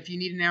there, and if you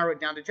need to narrow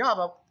it down to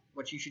Java,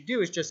 what you should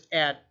do is just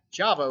add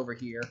Java over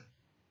here.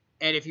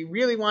 And if you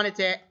really wanted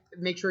to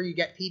make sure you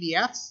get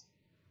PDFs,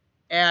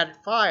 add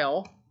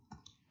file,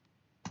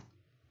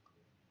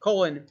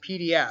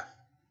 :PDF,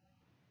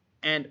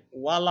 and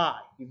voila,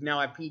 you now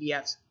have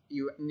PDFs.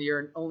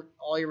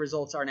 All your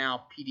results are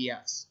now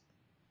PDFs.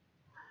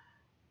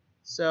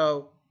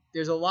 So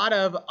there's a lot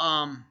of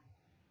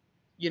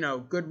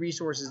good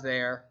resources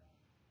there.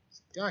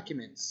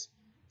 Documents.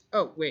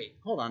 Oh, wait,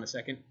 hold on a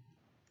second.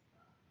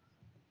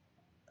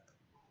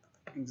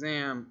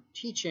 Exam,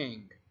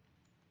 teaching.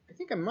 I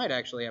think I might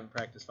actually have a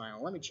practice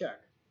final. Let me check.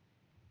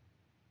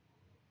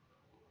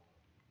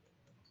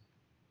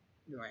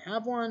 Do I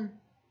have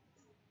one?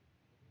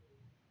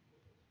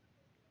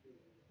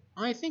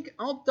 I think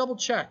I'll double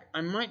check.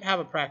 I might have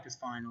a practice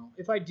final.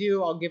 If I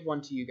do, I'll give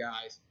one to you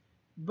guys.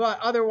 But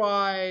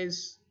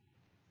otherwise,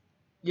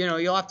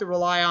 you'll have to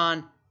rely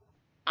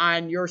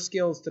on your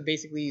skills to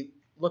basically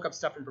look up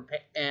stuff and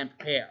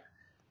prepare.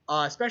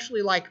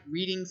 Especially like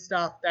reading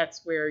stuff,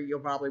 that's where you'll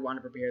probably want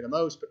to prepare the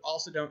most, but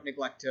also don't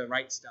neglect to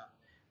write stuff.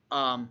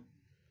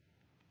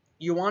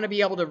 You want to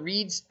be able to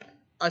read,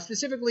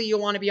 specifically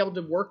you'll want to be able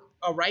to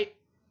write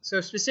So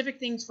specific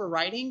things for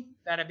writing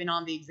that have been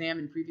on the exam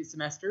in previous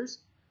semesters.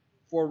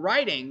 For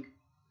writing,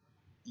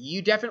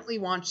 you definitely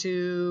want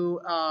to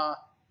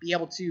be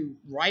able to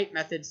write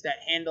methods that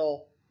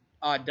handle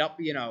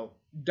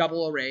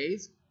double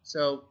arrays.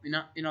 So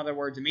in other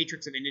words, a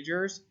matrix of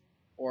integers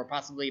or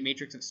possibly a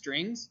matrix of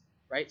strings,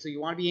 right? So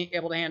you want to be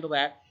able to handle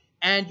that.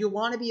 And you'll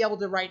want to be able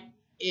to write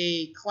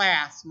a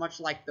class much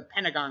like the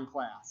Pentagon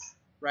class,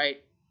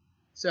 right?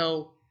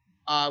 So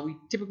we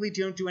typically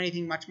don't do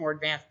anything much more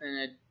advanced than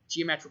a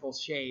geometrical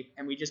shape,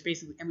 and we just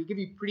basically, and we give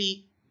you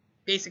pretty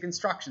basic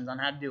instructions on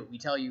how to do it. We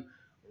tell you,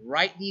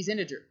 write these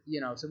integers,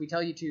 so we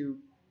tell you to,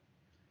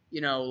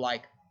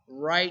 like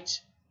write,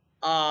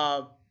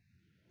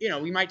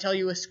 we might tell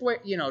you a square,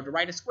 to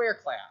write a square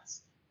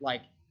class,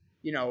 like,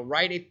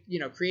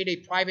 create a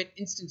private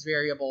instance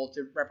variable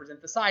to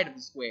represent the side of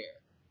the square.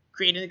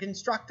 Create a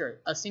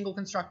constructor, a single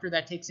constructor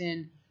that takes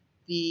in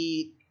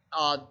the,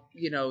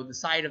 the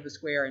side of the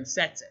square and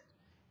sets it.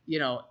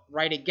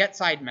 Write a get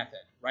side method,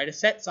 write a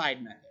set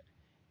side method,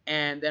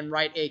 and then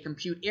write a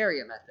compute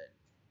area method,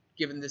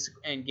 given this,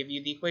 and give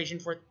you the equation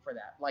for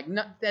that. Like,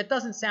 that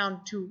doesn't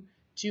sound too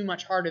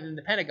much harder than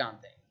the Pentagon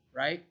thing,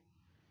 right?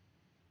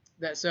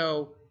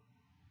 So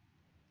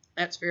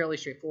that's fairly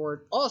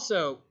straightforward.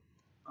 Also,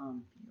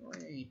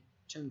 Fiore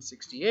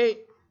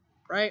 1068,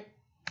 right?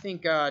 I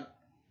think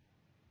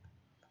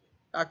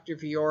Dr.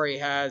 Fiore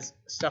has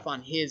stuff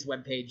on his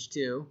webpage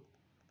too.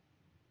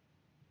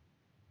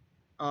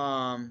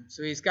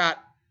 So he's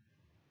got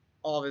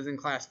all of his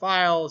in-class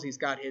files. He's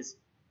got his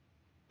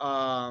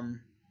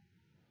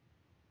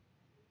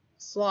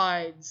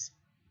slides.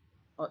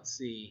 Let's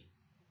see.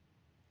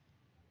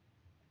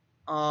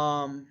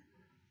 Let's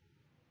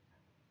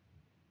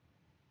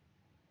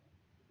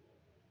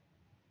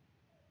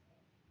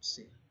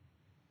see.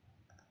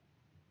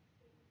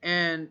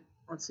 And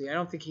let's see. I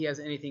don't think he has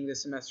anything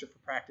this semester for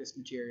practice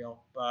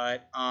material,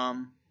 but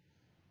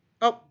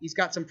he's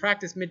got some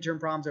practice midterm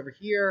problems over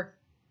here,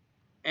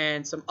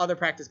 and some other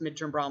practice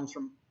midterm problems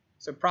from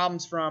he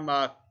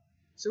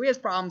has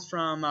problems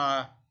from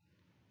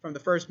the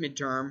first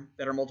midterm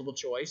that are multiple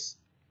choice,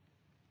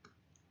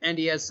 and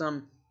he has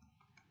some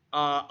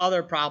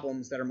other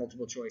problems that are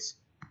multiple choice.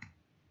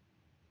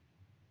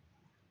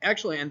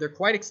 Actually, and they're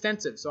quite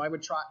extensive, so I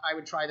would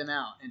try them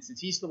out. And since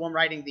he's the one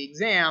writing the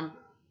exam,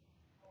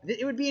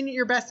 it would be in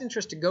your best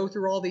interest to go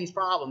through all these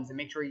problems and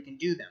make sure you can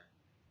do them,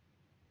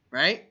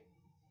 right?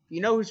 You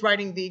know who's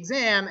writing the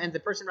exam, and the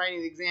person writing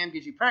the exam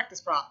gives you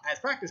practice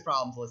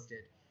problems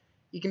listed.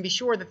 You can be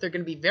sure that they're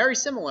going to be very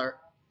similar to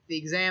the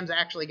exams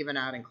actually given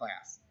out in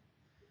class.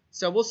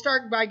 So we'll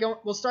start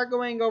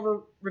going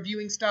over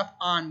reviewing stuff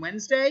on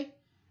Wednesday.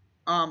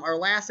 Our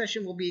last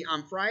session will be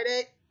on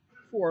Friday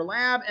for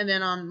lab, and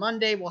then on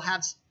Monday we'll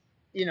have,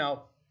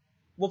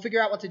 we'll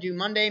figure out what to do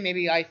Monday.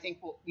 Maybe I think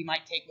we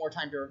might take more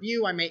time to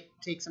review. I may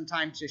take some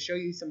time to show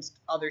you some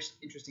other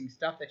interesting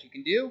stuff that you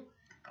can do.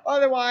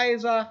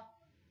 Otherwise,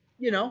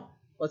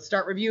 let's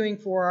start reviewing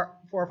for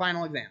our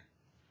final exam.